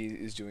Fantasy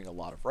is doing a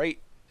lot of right,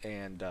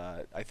 and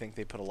I think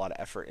they put a lot of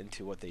effort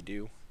into what they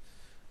do.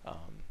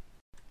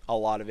 A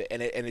lot of it,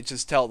 and it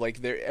just tells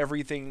like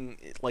everything.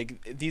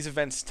 Like these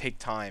events take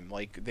time.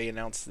 Like they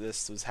announced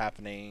this was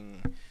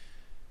happening.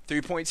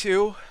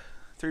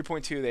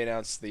 3.2, they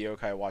announced the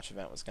Yokai Watch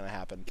event was going to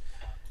happen.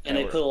 And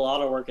they put a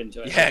lot of work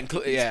into it. Yeah,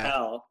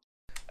 yeah.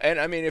 And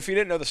I mean, if you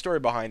didn't know the story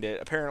behind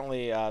it,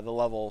 apparently the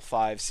level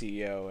 5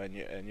 CEO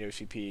and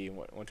Yoshi P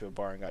went to a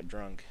bar and got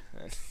drunk.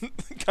 And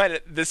kind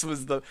of this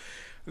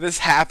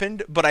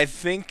happened, but I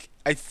think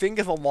in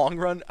the long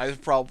run, it was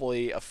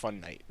probably a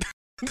fun night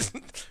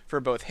for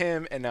both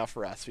him and now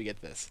for us. We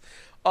get this.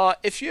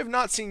 If you have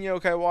not seen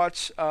Yokai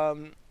Watch,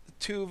 2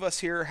 of us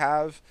here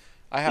have.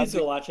 Please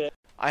go watch it.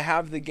 I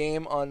have the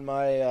game on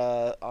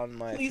my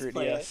Please 3DS.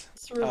 Play it.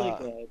 It's really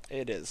good.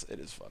 It is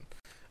fun.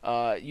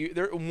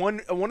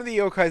 One of the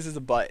yokais is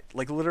a butt.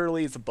 Like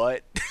literally, it's a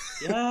butt.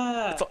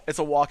 Yeah. it's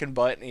a walking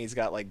butt, and he's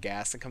got like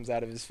gas that comes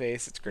out of his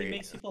face. It's great. He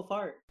makes people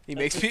fart. He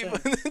makes people.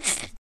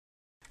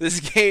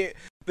 The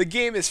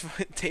game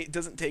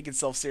doesn't take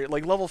itself serious.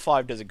 Like level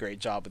 5 does a great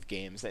job with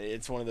games.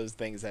 It's one of those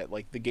things that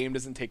like the game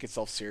doesn't take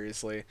itself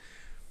seriously.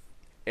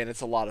 And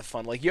it's a lot of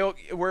fun. Like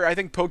where I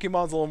think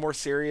Pokemon's a little more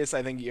serious,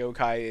 I think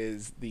Yokai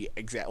is the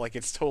exact like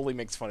it's totally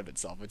makes fun of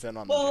itself. It's in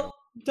on the joke.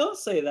 Don't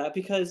say that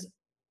because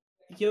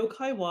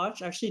Yokai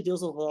Watch actually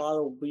deals with a lot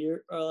of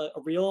weird,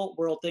 real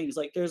world things.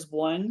 Like there's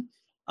one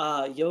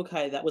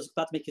yokai that was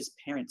about to make his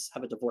parents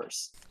have a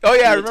divorce. Oh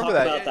yeah, I remember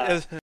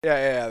that.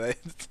 Yeah.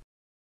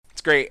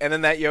 It's great. And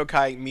then that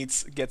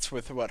yokai gets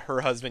with her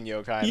husband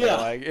yokai. Yeah.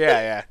 Like,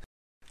 yeah.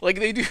 Like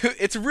they do,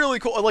 it's really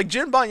cool. Like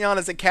Jin Banyan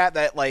is a cat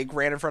that like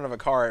ran in front of a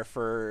car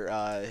for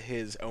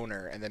his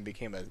owner and then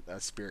became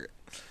a spirit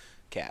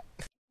cat.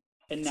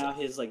 And now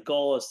his like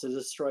goal is to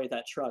destroy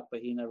that truck, but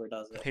he never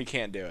does it. He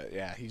can't do it.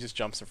 Yeah, he just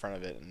jumps in front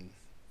of it and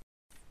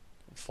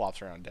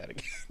flops around dead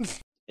again.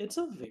 It's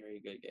a very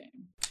good game.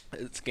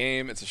 It's a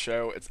game, it's a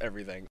show, it's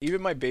everything.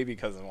 Even my baby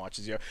cousin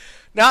watches Yokai.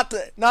 Not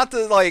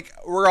to like,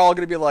 we're all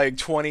gonna be like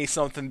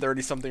 20-something,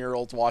 30-something year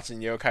olds watching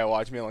Yokai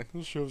Watch, being like,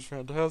 this show's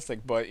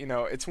fantastic. But you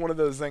know, it's one of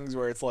those things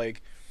where it's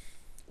like,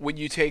 when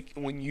you take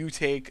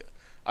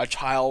a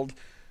child,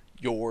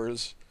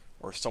 yours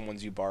or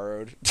someone's you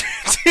borrowed,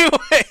 to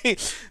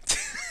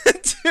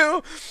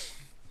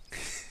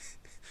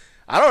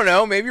I don't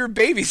know. Maybe you're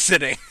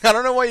babysitting. I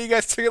don't know why you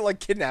guys took it like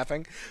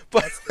kidnapping,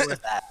 but Let's go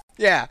with that.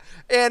 yeah.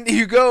 And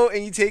you go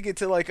and you take it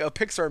to like a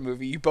Pixar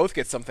movie. You both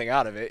get something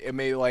out of it. It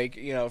may like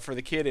for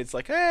the kid, it's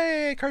like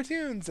hey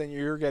cartoons, and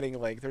you're getting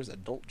like there's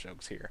adult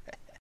jokes here.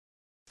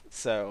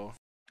 So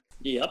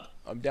Yep.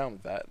 I'm down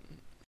with that.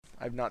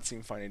 I've not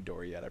seen Finding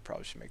Dory yet. I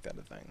probably should make that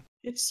a thing.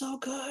 It's so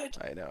good.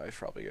 I know. I should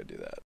probably go do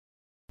that.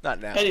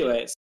 Not now.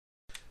 Anyways,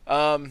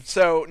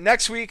 So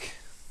next week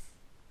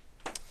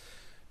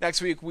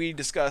we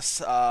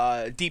discuss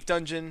Deep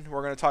Dungeon.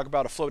 We're going to talk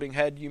about a floating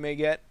head you may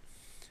get.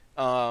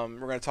 We're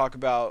going to talk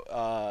about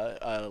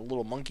a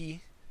little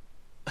monkey.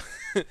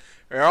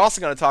 We're also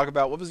going to talk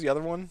about, what was the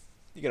other one?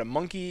 You get a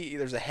monkey,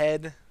 there's a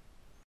head,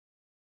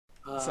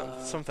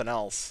 something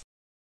else.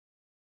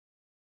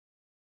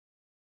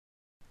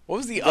 What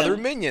was the other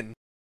minion?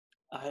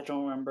 I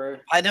don't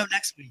remember. I know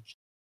next week.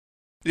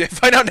 Yeah,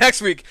 find out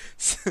next week.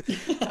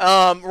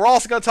 We're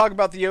also going to talk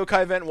about the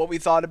yokai event, what we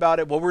thought about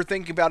it, what we're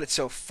thinking about it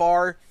so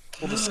far.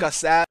 We'll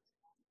discuss that.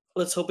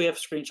 Let's hope we have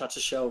screenshots to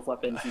show of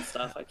weapons and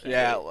stuff. I can't.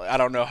 Yeah, wait. I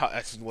don't know how.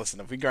 Listen,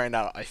 if we grind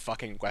out a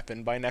fucking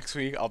weapon by next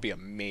week, I'll be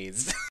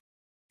amazed.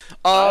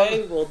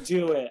 I will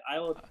do it. I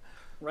will.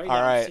 Right now,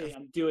 Alright. see,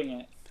 I'm doing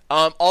it.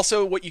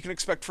 Also, what you can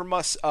expect from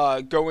us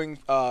going,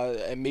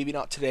 and maybe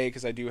not today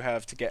because I do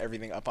have to get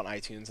everything up on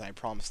iTunes, and I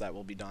promise that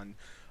will be done.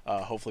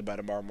 Hopefully by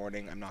tomorrow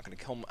morning. I'm not going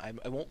to kill I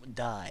won't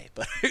die,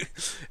 but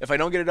if I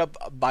don't get it up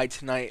by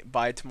tonight,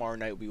 by tomorrow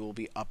night, we will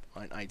be up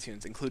on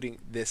iTunes, including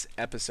this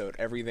episode.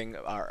 Everything,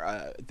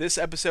 this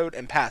episode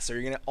and past. So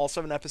you're going to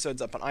also have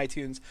episodes up on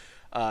iTunes,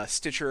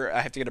 Stitcher. I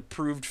have to get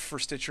approved for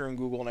Stitcher and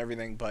Google and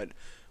everything, but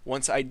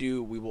once I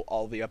do, we will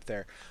all be up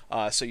there.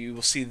 So you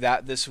will see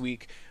that this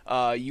week.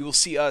 You will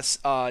see us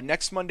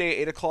next Monday,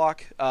 8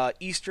 o'clock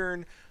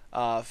Eastern,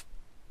 5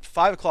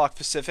 o'clock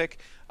Pacific.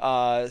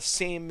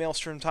 Same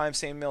Maelstrom time,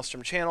 same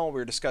Maelstrom channel.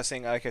 We're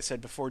discussing, like I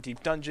said before,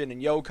 Deep Dungeon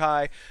and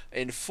Yokai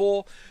in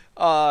full.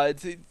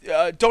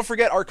 Don't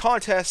forget, our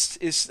contest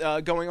is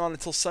going on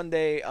until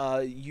Sunday.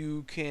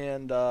 You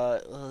can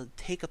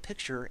take a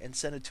picture and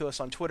send it to us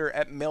on Twitter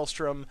at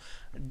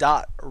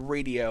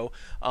maelstrom.radio.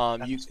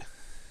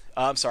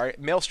 I'm sorry,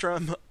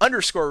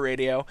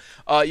 Maelstrom_radio.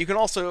 You can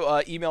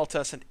also email to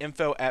us at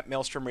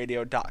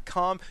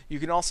info@maelstromradio.com. You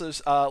can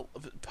also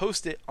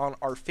post it on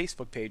our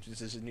Facebook page.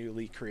 This is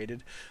newly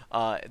created.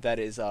 That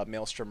is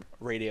Maelstrom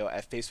Radio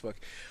at Facebook,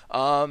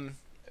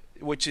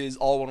 which is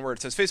all one word.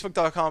 It says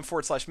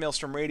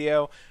facebook.com/Maelstrom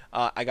Radio.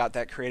 I got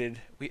that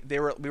created. We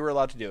were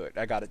allowed to do it.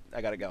 I got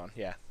it going.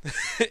 Yeah,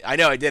 I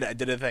know I did it. I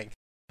did a thing.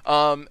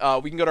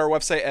 We can go to our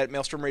website at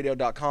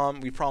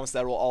maelstromradio.com. We promise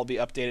that will all be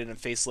updated and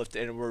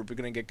facelifted, and we're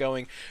going to get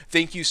going.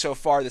 Thank you so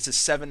far. This is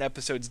 7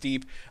 episodes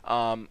deep.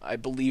 I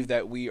believe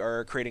that we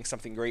are creating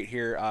something great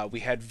here. We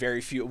had very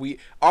few.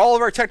 All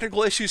of our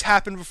technical issues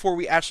happened before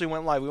we actually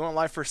went live. We went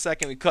live for a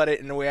second. We cut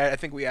it, and I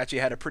think we actually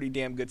had a pretty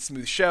damn good,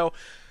 smooth show.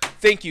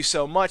 Thank you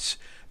so much.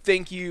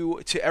 Thank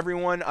you to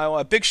everyone.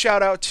 A big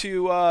shout out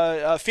to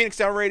Phoenix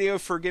Down Radio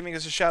for giving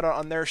us a shout out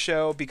on their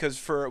show, because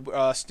for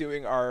us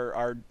doing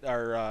our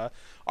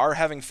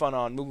Having Fun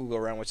on Moogle Go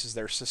Around, which is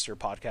their sister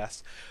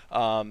podcast.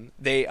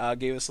 They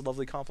gave us a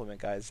lovely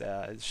compliment, guys.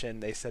 Shin,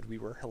 they said we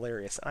were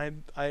hilarious. I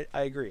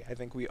agree. I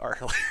think we are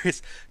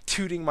hilarious.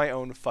 Tooting my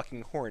own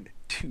fucking horn.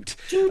 Toot.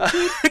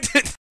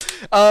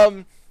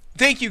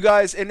 Thank you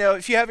guys, and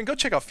if you haven't, go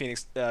check out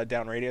Phoenix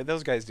Down Radio.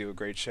 Those guys do a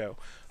great show.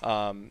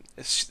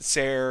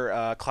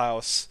 Sarah,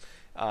 Klaus,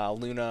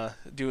 Luna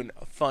doing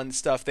fun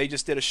stuff. They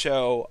just did a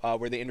show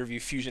where they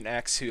interview Fusion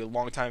X, who a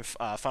longtime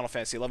Final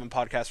Fantasy 11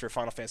 podcaster,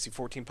 Final Fantasy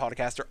 14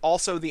 podcaster,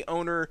 also the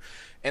owner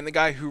and the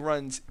guy who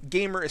runs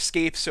Gamer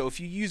Escape. So if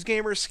you use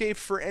Gamer Escape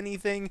for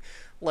anything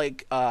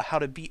like how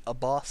to beat a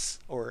boss,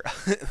 or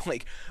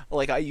like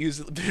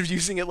been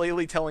using it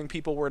lately, telling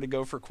people where to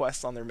go for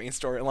quests on their main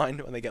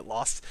storyline when they get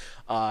lost.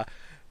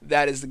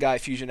 That is the guy,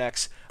 Fusion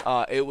X.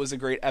 It was a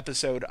great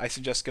episode. I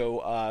suggest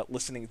go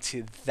listening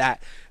to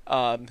that.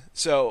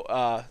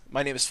 So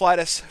my name is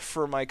Flatus.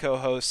 For my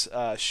co-hosts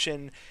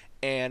Shin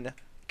and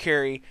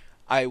Carrie,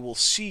 I will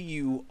see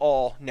you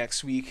all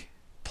next week.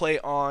 Play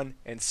on,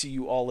 and see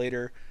you all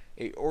later.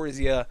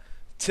 Eorzea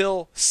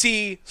till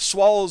sea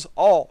swallows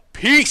all.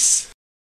 Peace!